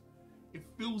shipwrecked. It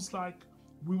feels like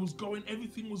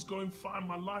everything was going fine,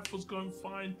 my life was going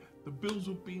fine, the bills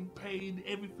were being paid,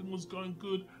 everything was going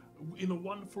good, in a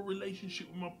wonderful relationship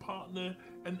with my partner,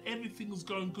 and everything was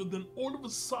going good. Then all of a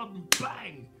sudden,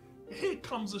 bang, here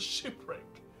comes a shipwreck.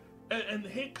 And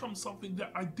here comes something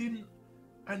that I didn't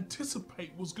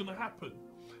anticipate was going to happen.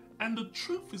 And the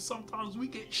truth is, sometimes we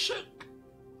get shook.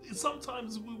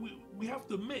 Sometimes we have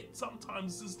to admit,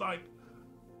 sometimes it's like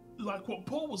what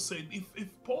Paul was saying. If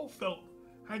Paul felt,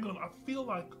 hang on, I feel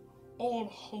like all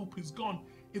hope is gone.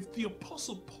 If the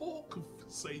Apostle Paul could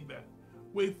say that,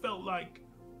 where he felt like,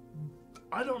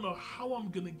 I don't know how I'm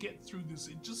going to get through this.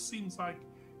 It just seems like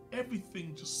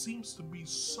everything just seems to be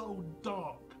so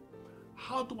dark.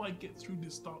 How do I get through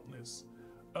this darkness?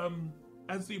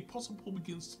 As the Apostle Paul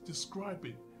begins to describe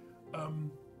it,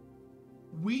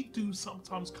 we do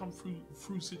sometimes come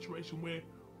through a situation where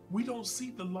we don't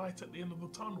see the light at the end of the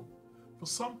tunnel. For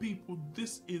some people,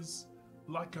 this is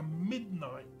like a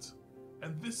midnight,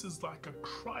 and this is like a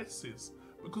crisis,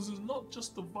 because it's not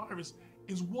just the virus,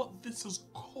 it's what this has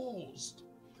caused.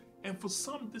 And for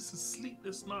some, this is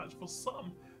sleepless nights. For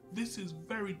some, this is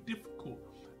very difficult.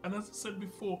 And as I said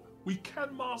before, we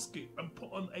can mask it and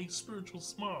put on a spiritual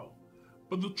smile.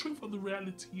 But the truth of the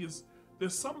reality is,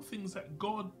 there's some things that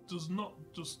God does not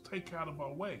just take out of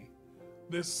our way.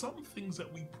 There's some things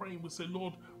that we pray and we say,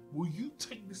 Lord, will you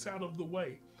take this out of the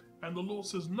way? And the Lord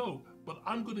says, no, but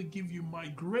I'm going to give you my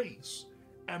grace.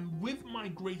 And with my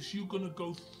grace, you're going to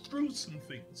go through some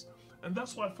things. And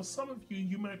that's why for some of you,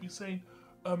 you might be saying,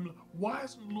 Why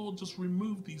hasn't the Lord just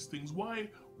removed these things? Why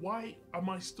am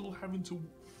I still having to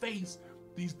face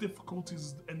these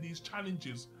difficulties and these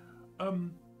challenges?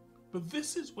 But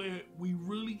this is where we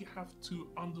really have to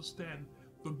understand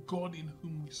the God in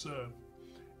whom we serve,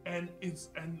 and it's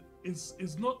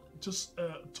not just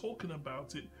talking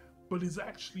about it, but it's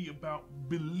actually about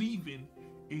believing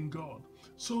in God.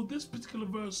 So this particular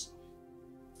verse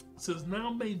says,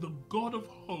 "Now may the God of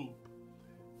hope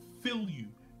fill you."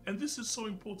 And this is so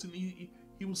important. He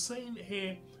was saying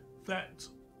here that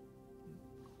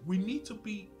we need to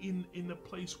be in a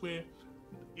place where,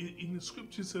 in the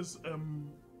scripture says,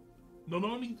 not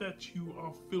only that you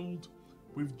are filled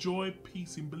with joy,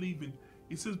 peace in believing,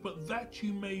 it says, but that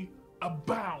you may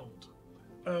abound.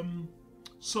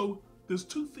 So there's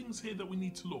two things here that we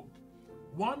need to look.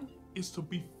 One is to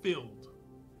be filled,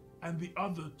 and the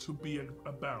other to be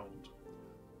abound.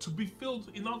 To be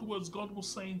filled, in other words, God was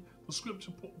saying, the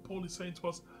scripture, Paul is saying to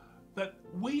us, that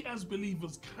we as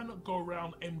believers cannot go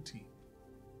around empty.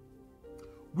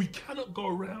 We cannot go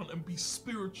around and be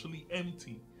spiritually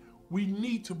empty. We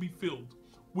need to be filled.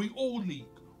 We all leak.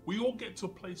 We all get to a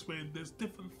place where there's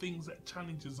different things that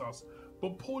challenges us.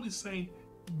 But Paul is saying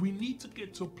we need to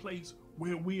get to a place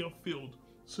where we are filled.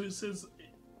 So it says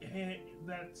here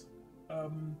that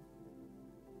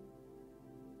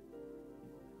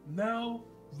now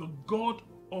the God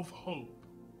of hope.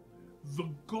 The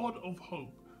God of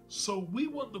hope. So we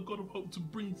want the God of hope to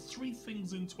bring three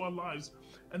things into our lives.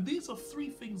 And these are three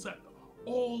things that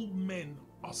all men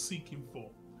are seeking for.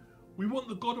 We want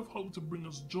the God of hope to bring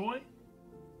us joy.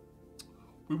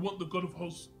 We want the God of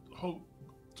hope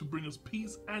to bring us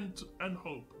peace and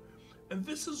hope. And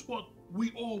this is what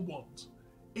we all want.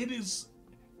 It is,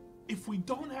 if we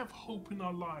don't have hope in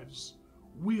our lives,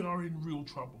 we are in real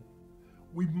trouble.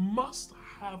 We must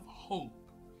have hope.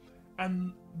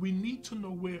 And we need to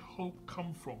know where hope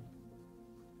comes from.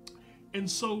 And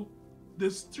so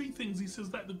there's three things. He says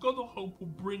that the God of hope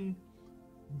will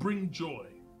bring joy.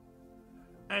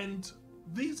 And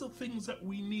these are things that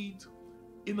we need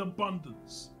in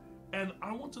abundance. And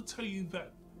I want to tell you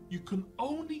that you can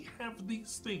only have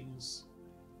these things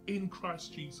in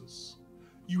Christ Jesus.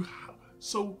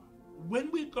 So when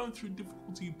we're going through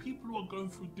difficulty, people who are going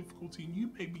through difficulty, and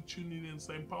you may be tuning in and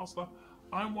saying, Pastor,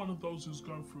 I'm one of those who's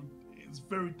going through, it's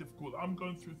very difficult. I'm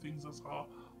going through things that's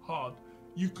hard.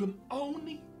 You can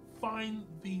only find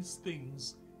these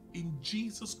things in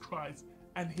Jesus Christ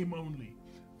and Him only.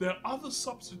 There are other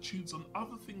substitutes and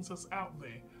other things that's out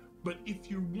there, but if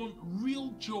you want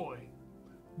real joy,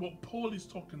 what Paul is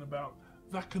talking about,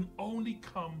 that can only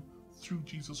come through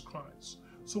Jesus Christ.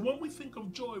 So when we think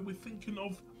of joy, we're thinking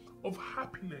of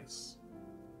happiness.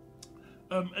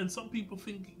 And some people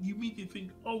think, you immediately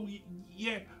think, oh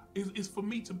yeah, it's for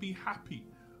me to be happy.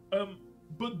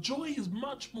 But joy is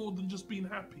much more than just being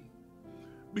happy.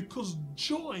 Because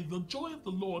joy, the joy of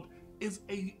the Lord, is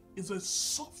a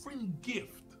sovereign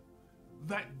gift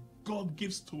that God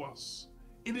gives to us.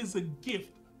 It is a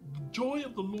gift. The joy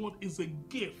of the Lord is a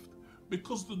gift,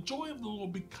 because the joy of the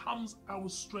Lord becomes our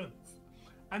strength.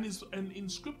 And in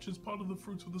scripture is part of the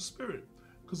fruit of the Spirit.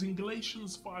 Because in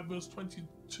Galatians 5 verse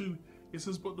 22, it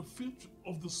says, but the fruit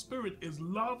of the Spirit is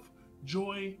love,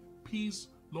 joy, peace,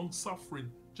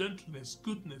 long-suffering, gentleness,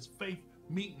 goodness, faith,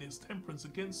 meekness, temperance.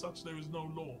 Against such there is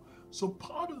no law. So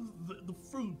part of the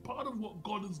fruit, part of what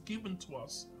God has given to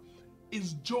us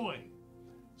is joy.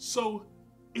 So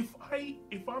if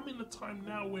I'm in a time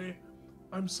now where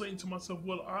I'm saying to myself,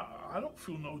 well, I don't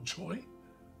feel no joy.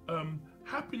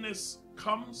 Happiness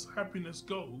comes, happiness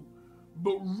goes,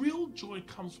 but real joy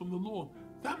comes from the Lord.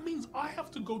 That means I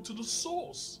have to go to the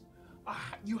source.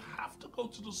 You have to go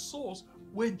to the source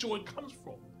where joy comes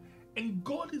from. And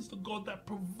God is the God that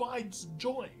provides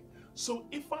joy. So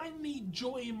if I need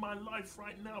joy in my life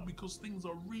right now because things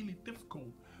are really difficult,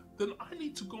 then I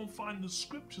need to go and find the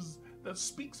scriptures that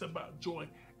speaks about joy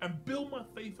and build my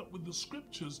faith up with the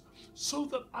scriptures so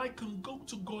that I can go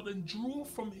to God and draw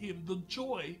from Him the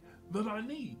joy that I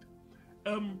need.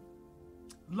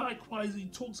 Likewise, he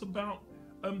talks about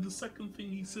the second thing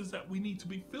he says that we need to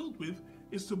be filled with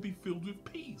is to be filled with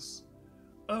peace.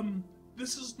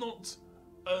 This is not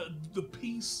the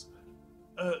peace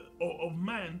of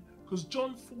man, because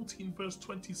John 14 verse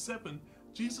 27,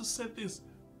 Jesus said this,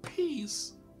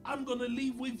 peace I'm going to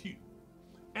leave with you.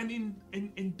 And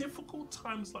in difficult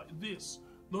times like this,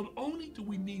 not only do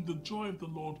we need the joy of the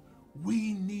Lord,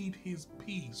 we need His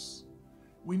peace.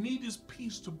 We need His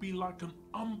peace to be like an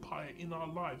umpire in our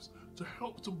lives, to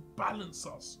help to balance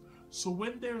us. So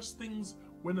when there's things,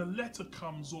 when a letter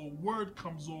comes or a word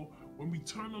comes, or when we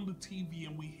turn on the TV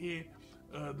and we hear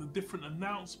the different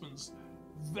announcements,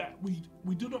 that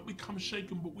we do not become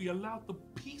shaken, but we allow the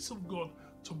peace of God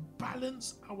to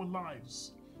balance our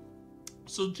lives.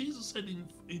 So Jesus said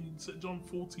in John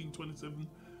 14:27,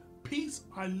 peace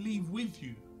I leave with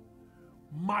you,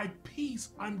 my peace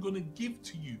I'm going to give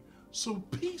to you. So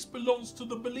peace belongs to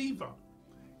the believer.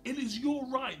 It is your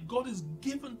right. God has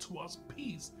given to us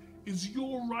peace. It's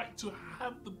your right to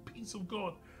have the peace of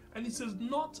God. And he says,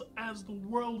 not as the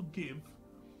world give,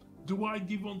 do I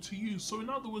give unto you. So in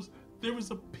other words, there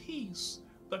is a peace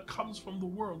that comes from the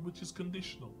world, which is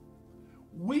conditional.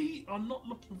 We are not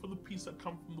looking for the peace that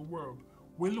comes from the world.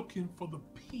 We're looking for the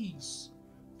peace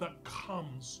that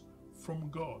comes from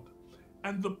God.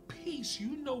 And the peace,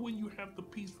 you know when you have the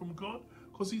peace from God,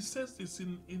 because he says this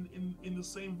in the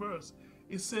same verse.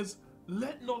 It says,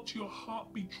 let not your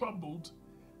heart be troubled,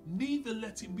 neither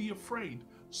let it be afraid.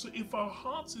 So if our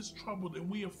hearts is troubled and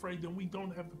we're afraid, then we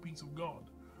don't have the peace of God.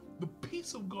 The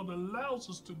peace of God allows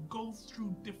us to go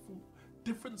through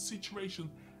different situations,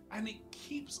 and it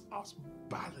keeps us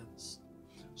balanced.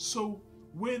 So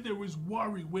where there is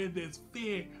worry, where there's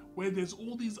fear, where there's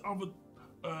all these other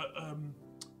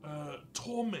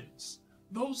torments,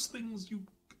 those things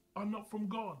are not from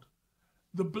God.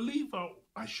 The believer,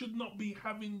 I should not be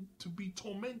having to be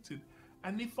tormented.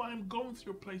 And if I'm going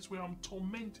through a place where I'm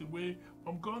tormented, where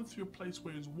I'm going through a place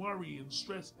where there's worry and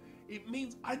stress, it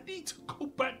means I need to go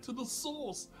back to the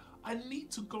source. I need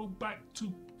to go back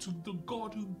to the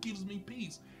God who gives me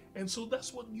peace. And so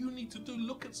that's what you need to do.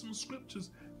 Look at some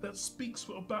scriptures that speaks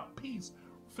about peace.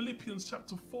 Philippians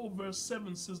chapter 4 verse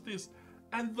 7 says this,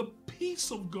 and the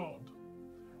peace of God,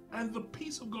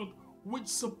 which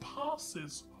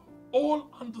surpasses all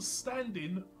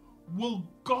understanding, will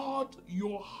guard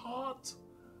your hearts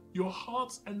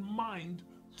and mind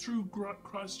through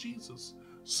Christ Jesus.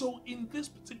 So in this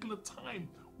particular time,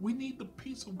 we need the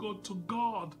peace of God to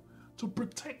guard, to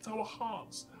protect our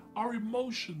hearts, our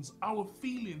emotions, our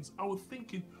feelings, our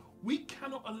thinking. You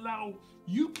cannot allow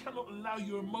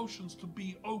your emotions to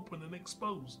be open and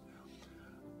exposed.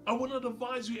 I want to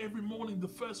advise you every morning, the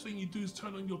first thing you do is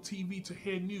turn on your TV to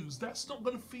hear news. That's not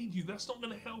going to feed you. That's not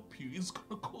going to help you. It's going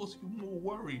to cause you more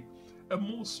worry and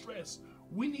more stress.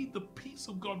 We need the peace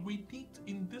of God. We need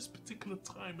in this particular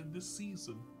time, in this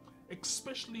season,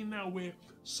 especially now where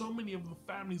so many of the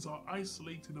families are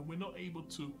isolated and we're not able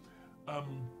to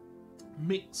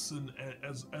mix and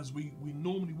as we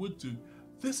normally would do.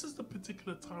 This is the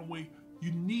particular time where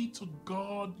you need to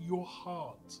guard your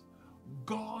heart,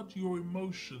 guard your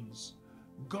emotions,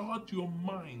 guard your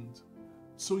mind.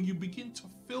 So you begin to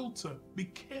filter. Be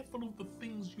careful of the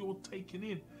things you're taking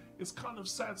in. It's kind of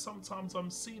sad sometimes. I'm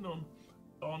seeing on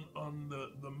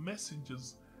the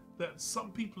messages that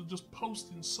some people are just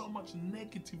posting so much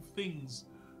negative things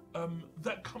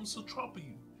that comes to trouble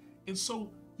you. And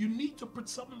so you need to put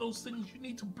some of those things, you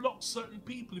need to block certain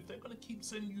people if they're going to keep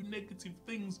sending you negative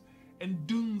things and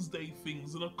doomsday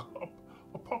things and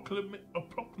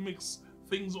apocalyptic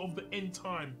things of the end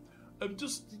time.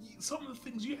 Just some of the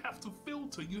things you have to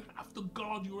filter. You have to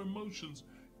guard your emotions.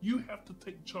 You have to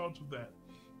take charge of that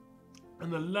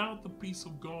and allow the peace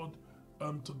of God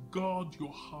to guard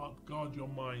your heart, guard your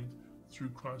mind through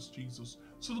Christ Jesus.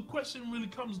 So the question really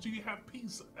comes, do you have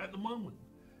peace at the moment?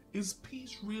 Is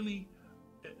peace really,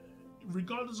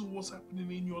 regardless of what's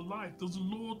happening in your life, does the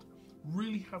Lord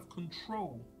really have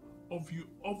control of you?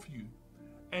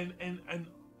 And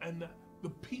the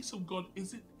peace of God,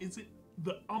 is it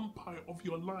the umpire of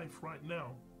your life right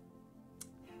now?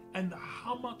 And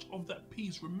how much of that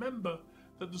peace? Remember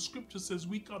that the scripture says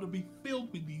we got to be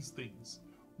filled with these things.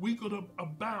 We got to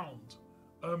abound.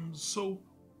 So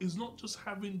it's not just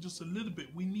having just a little bit.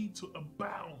 We need to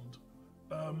abound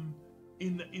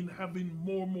in having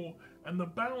more and more. And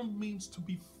abound means to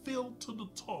be filled to the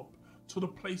top, to the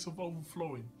place of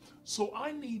overflowing. So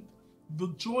I need the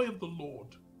joy of the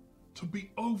Lord to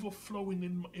be overflowing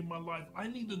in my life. I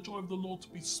need the joy of the Lord to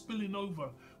be spilling over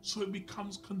so it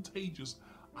becomes contagious.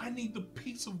 I need the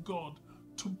peace of God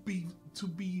to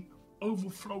be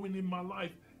overflowing in my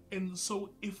life. And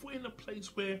so if we're in a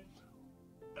place where,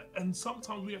 and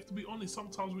sometimes we have to be honest,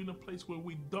 sometimes we're in a place where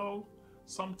we're dull,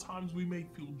 sometimes we may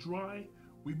feel dry,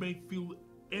 we may feel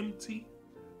empty,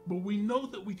 but we know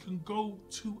that we can go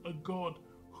to a God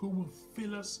who will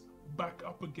fill us back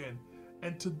up again.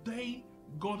 And today,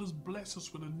 God has blessed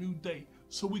us with a new day,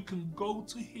 so we can go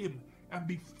to Him and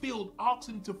be filled. Ask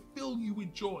Him to fill you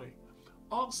with joy.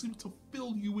 Ask Him to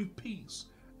fill you with peace.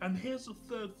 And here's the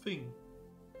third thing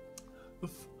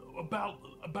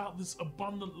about this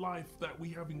abundant life that we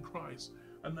have in Christ,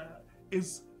 and that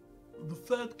is the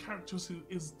third characteristic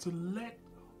is to let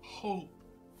hope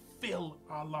fill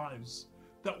our lives,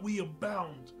 that we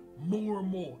abound more and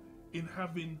more in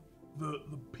having the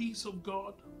peace of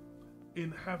God,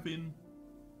 in having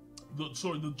the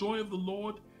joy of the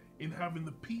Lord, in having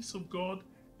the peace of God,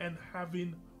 and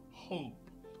having hope.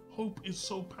 Hope is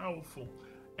so powerful.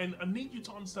 And I need you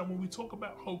to understand, when we talk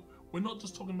about hope, we're not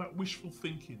just talking about wishful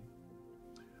thinking,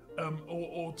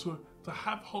 or to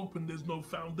have hope and there's no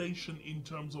foundation in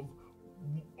terms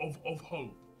of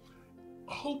hope.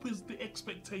 Hope is the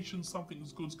expectation something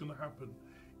is good is going to happen.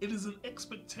 It is an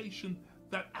expectation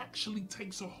that actually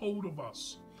takes a hold of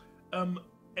us, and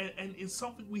it's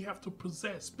something we have to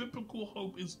possess. Biblical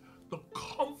hope is the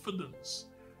confidence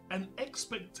and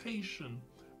expectation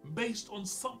based on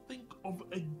something of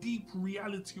a deep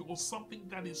reality or something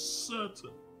that is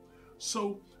certain.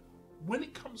 So when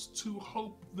it comes to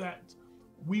hope that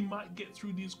we might get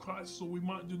through these crises or we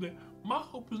might do that, my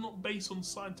hope is not based on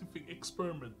scientific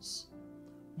experiments.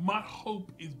 My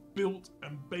hope is built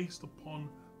and based upon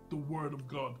the Word of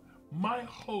God. My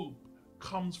hope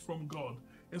comes from God.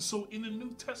 And so in the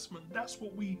New Testament, that's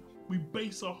what we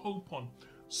base our hope on.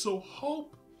 So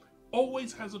hope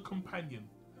always has a companion.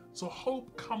 So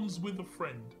hope comes with a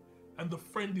friend, and the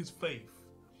friend is faith.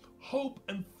 Hope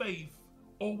and faith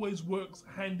always works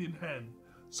hand in hand.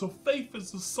 So faith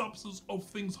is the substance of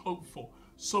things hoped for.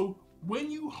 So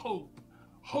when you hope,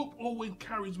 hope always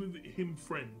carries with it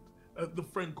the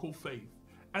friend called faith,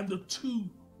 and the two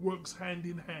works hand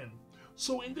in hand.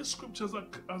 So in this scripture,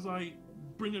 as I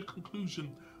bring a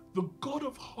conclusion, the God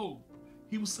of hope,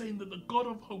 he was saying that the God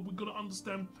of hope, we've got to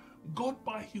understand, God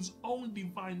by his own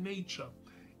divine nature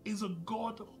is a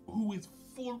God who is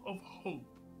full of hope.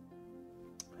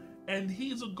 And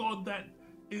he is a God that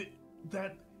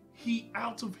he,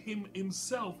 out of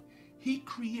himself, he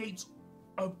creates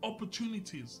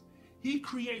opportunities. He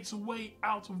creates a way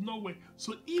out of nowhere.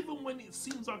 So even when it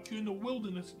seems like you're in a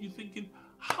wilderness, you're thinking,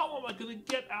 how am I going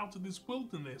to get out of this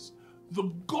wilderness? The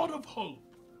God of hope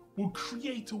will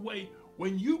create a way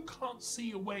when you can't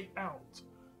see a way out.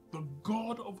 The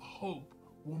God of hope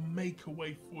will make a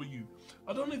way for you.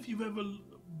 I don't know if you've ever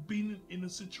been in a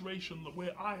situation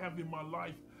where I have in my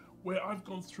life, where I've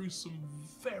gone through some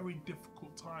very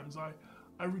difficult times.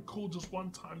 I recall just one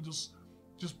time just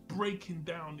breaking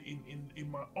down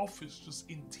in my office, just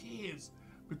in tears,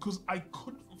 because I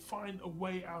couldn't find a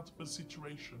way out of a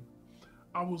situation.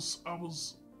 I was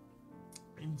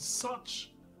in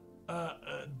such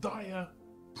dire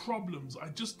problems. I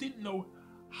just didn't know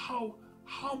how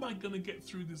am I going to get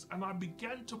through this? And I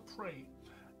began to pray,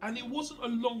 and it wasn't a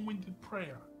long-winded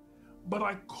prayer, but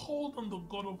I called on the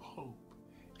God of hope.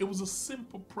 It was a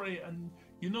simple prayer, and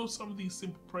you know, some of these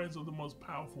simple prayers are the most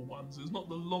powerful ones. It's not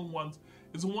the long ones.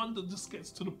 It's the one that just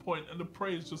gets to the point, and the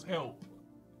prayers just help.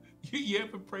 You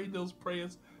ever pray those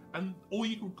prayers, and all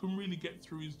you can really get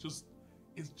through is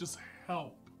just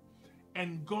help.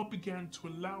 And God began to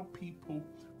allow people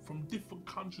from different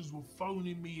countries were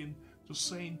phoning me and just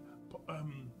saying,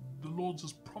 the Lord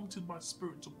just prompted my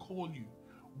spirit to call you.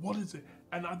 What is it?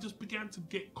 And I just began to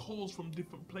get calls from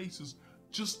different places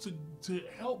just to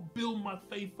help build my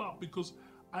faith up, because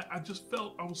I just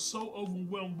felt I was so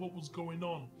overwhelmed what was going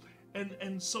on.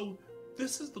 And so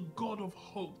this is the God of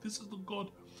hope. This is the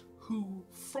God who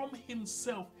from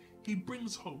himself, he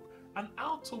brings hope. And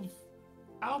out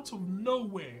of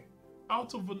nowhere,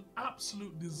 out of an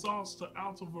absolute disaster,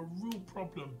 out of a real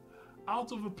problem,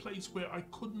 out of a place where I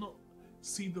could not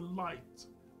see the light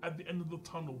at the end of the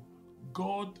tunnel,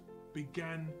 God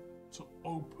began to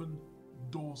open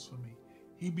doors for me.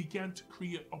 He began to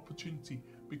create opportunity,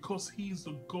 because he's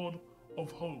the God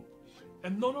of hope.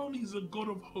 And not only is he a God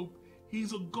of hope,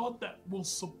 he's a God that will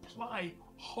supply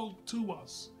hope to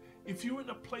us. If you're in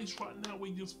a place right now where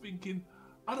you're just thinking,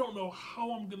 I don't know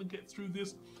how I'm going to get through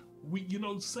this.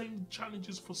 Same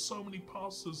challenges for so many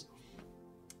pastors.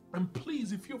 And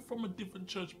please, if you're from a different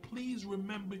church, please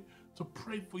remember to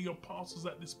pray for your pastors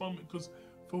at this moment, because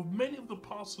for many of the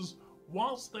pastors,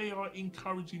 whilst they are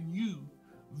encouraging you,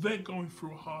 they're going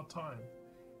through a hard time.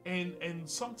 And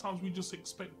sometimes we just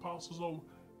expect pastors,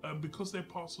 because they're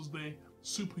pastors, they're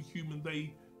superhuman,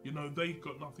 they've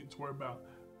got nothing to worry about.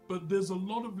 But there's a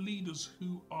lot of leaders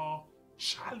who are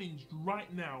challenged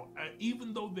right now,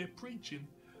 even though they're preaching,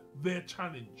 they're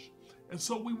challenged. And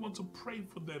so we want to pray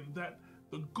for them that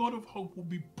the God of hope will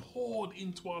be poured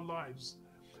into our lives.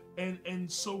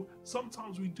 And so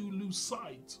sometimes we do lose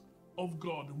sight of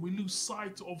God, and we lose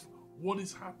sight of what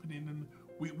is happening, and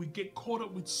we get caught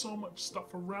up with so much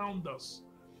stuff around us.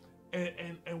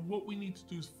 And what we need to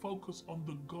do is focus on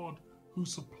the God who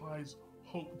supplies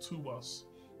hope to us.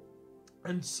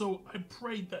 And so I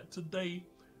pray that today,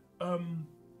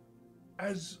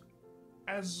 as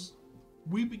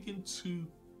we begin to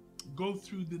go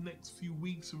through the next few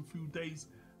weeks and few days,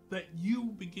 that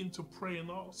you begin to pray and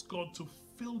ask God to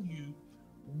fill you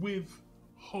with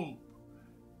hope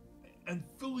and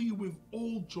fill you with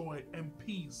all joy and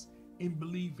peace in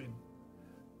believing.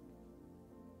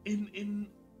 In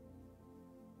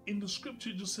the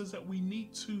scripture, it just says that we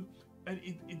need to, and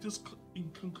it just, in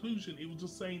conclusion, it was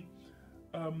just saying,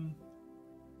 in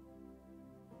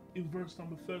verse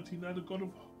number 13, now the God of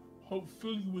hope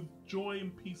fill you with joy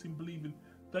and peace in believing,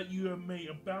 that you may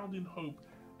abound in hope.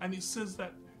 And it says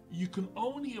that you can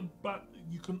only abound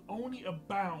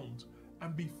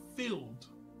and be filled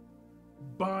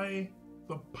by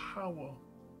the power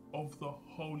of the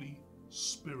Holy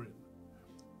Spirit.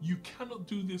 You cannot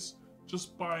do this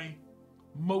just by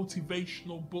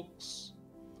motivational books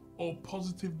or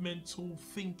positive mental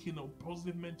thinking or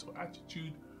positive mental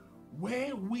attitude.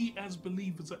 Where we as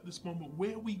believers at this moment,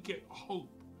 where we get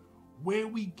hope, where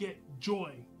we get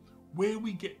joy, where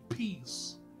we get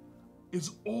peace,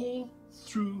 is all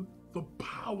through the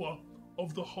power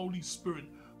of the Holy Spirit.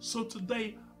 So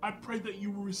today, I pray that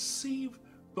you will receive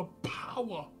the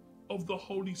power of the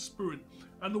Holy Spirit.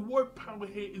 And the word power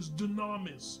here is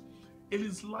dunamis. It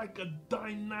is like a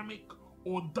dynamic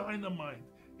or dynamite.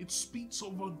 It speaks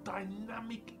of a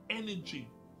dynamic energy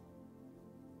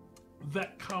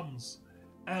that comes,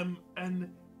 and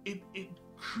it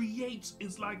creates,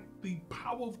 it's like the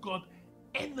power of God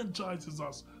energizes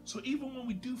us. So even when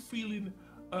we do feeling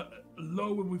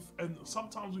low, and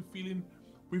sometimes we're feeling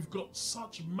we've got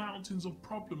such mountains of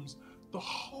problems, the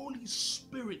Holy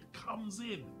Spirit comes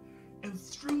in, and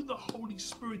through the Holy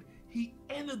Spirit, He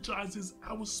energizes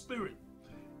our spirit.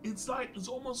 It's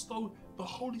almost though the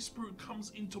Holy Spirit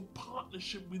comes into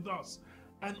partnership with us,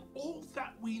 and all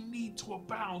that we need to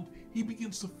abound, He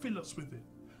begins to fill us with it.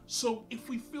 So if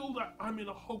we feel that I'm in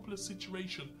a hopeless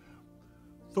situation,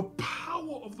 the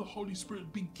power of the Holy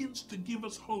Spirit begins to give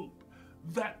us hope,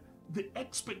 that the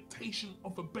expectation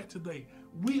of a better day,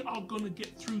 we are going to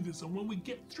get through this. And when we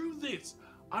get through this,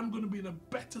 I'm going to be in a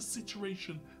better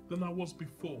situation than I was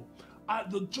before.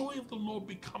 The joy of the Lord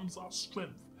becomes our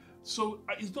strength. So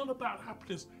it's not about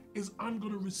happiness, it's I'm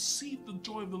going to receive the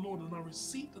joy of the Lord, and I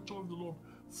receive the joy of the Lord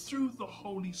through the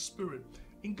Holy Spirit.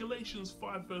 In Galatians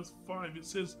 5 verse 5, it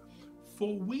says,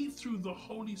 for we through the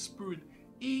Holy Spirit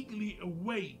eagerly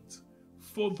await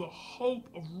for the hope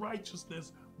of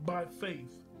righteousness by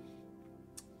faith.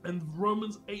 And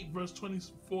Romans 8 verse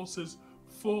 24 says,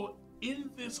 for in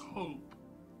this hope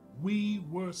we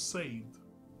were saved.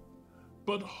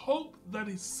 But hope that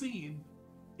is seen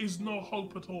is no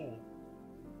hope at all.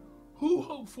 Who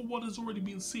hope for what has already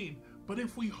been seen? But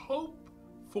if we hope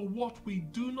for what we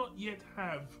do not yet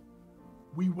have,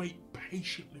 we wait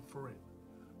patiently for it.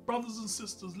 Brothers and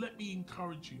sisters, let me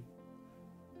encourage you.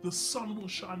 The sun will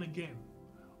shine again.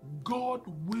 God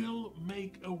will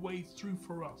make a way through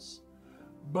for us.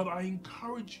 But I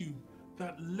encourage you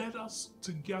that let us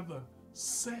together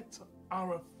set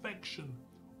our affection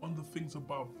on the things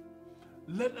above.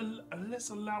 Let's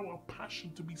allow our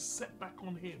passion to be set back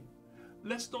on Him.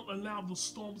 Let's not allow the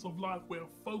storms of life where our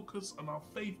focus and our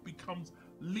faith becomes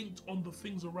linked on the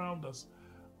things around us.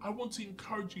 I want to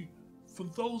encourage you, for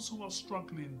those who are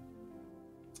struggling,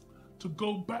 to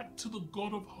go back to the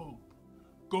God of hope,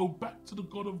 go back to the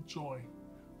God of joy,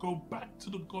 go back to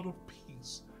the God of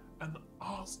peace, and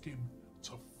ask Him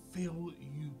to fill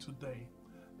you today.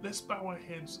 Let's bow our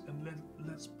heads and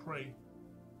let's pray.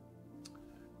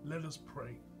 Let us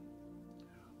pray.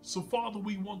 So Father,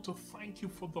 we want to thank You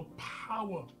for the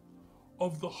power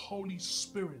of the Holy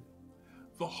Spirit.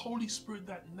 The Holy Spirit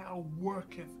that now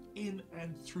worketh in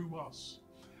and through us.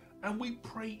 And we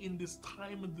pray in this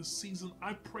time and this season,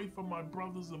 I pray for my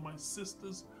brothers and my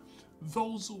sisters,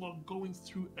 those who are going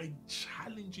through a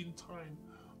challenging time,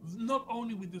 not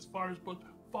only with this virus, but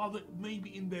Father,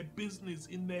 maybe in their business,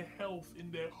 in their health,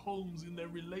 in their homes, in their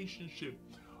relationship.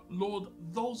 Lord,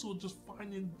 those who are just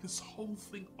finding this whole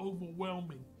thing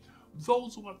overwhelming,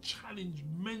 those who are challenged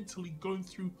mentally, going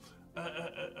through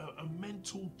a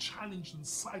mental challenge and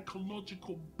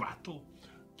psychological battle,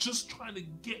 just trying to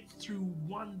get through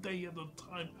one day at a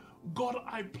time. God,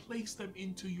 I place them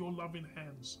into Your loving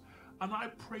hands. And I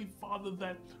pray, Father,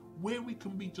 that where we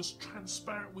can be just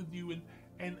transparent with You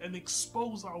and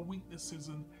expose our weaknesses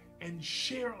and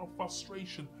share our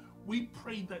frustration, we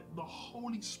pray that the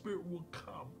Holy Spirit will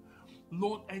come,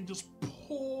 Lord, and just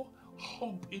pour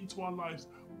hope into our lives,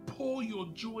 pour Your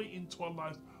joy into our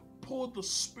lives, pour the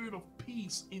spirit of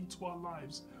peace into our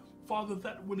lives. Father,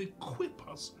 that will equip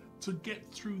us to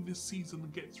get through this season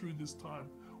and get through this time.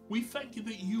 We thank You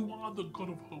that You are the God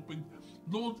of hope. And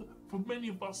Lord, for many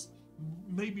of us,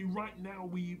 maybe right now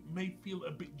we may feel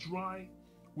a bit dry,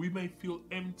 We may feel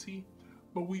empty,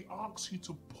 but we ask you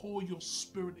to pour your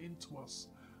Spirit into us.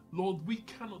 Lord, we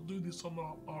cannot do this on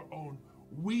our own.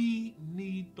 We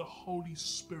need the Holy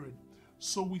Spirit.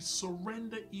 So we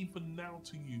surrender even now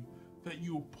to you, that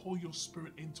you will pour your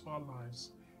Spirit into our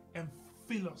lives and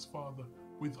fill us, Father,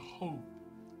 with hope,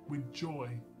 with joy,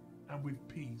 and with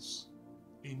peace.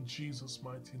 In Jesus'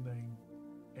 mighty name,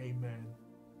 amen.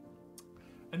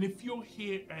 And if you're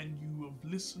here and you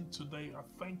have listened today, I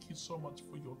thank you so much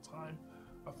for your time.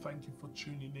 I thank you for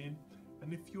tuning in.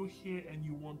 And if you're here and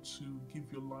you want to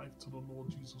give your life to the Lord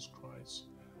Jesus Christ,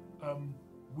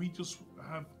 we just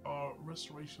have our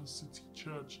Restoration City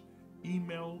Church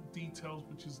email details,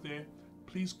 which is there.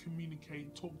 Please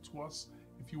communicate, talk to us.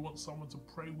 If you want someone to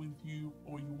pray with you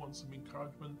or you want some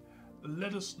encouragement,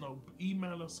 let us know.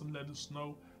 Email us and let us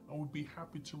know, and we'll be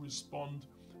happy to respond,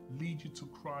 lead you to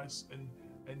Christ,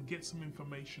 and get some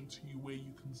information to you where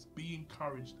you can be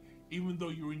encouraged. Even though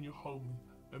you're in your home,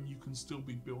 you can still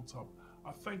be built up.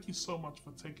 I thank you so much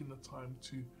for taking the time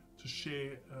to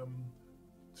share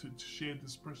share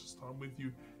this precious time with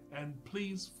you. And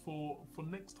please, for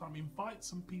next time, invite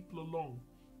some people along.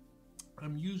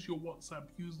 Use your WhatsApp,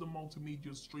 use the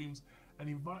multimedia streams, and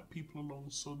invite people along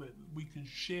so that we can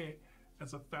share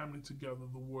as a family together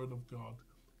the Word of God.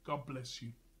 God bless you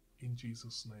in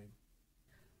Jesus' name.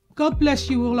 God bless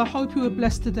you all. I hope you were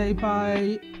blessed today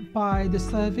by the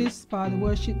service, by the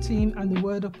worship team, and the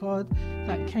word of God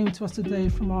that came to us today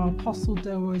from our Apostle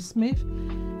Delroy Smith.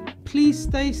 Please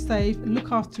stay safe,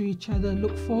 look after each other,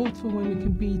 look forward to when we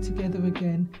can be together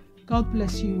again. God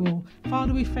bless you all.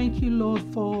 Father, we thank you, Lord,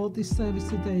 for this service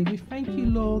today. We thank you,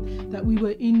 Lord, that we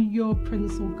were in your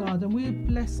presence, oh God, and we are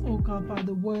blessed, oh God, by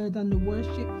the word and the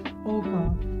worship, oh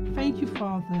God. Thank you,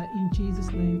 Father, in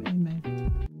Jesus' name,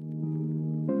 amen.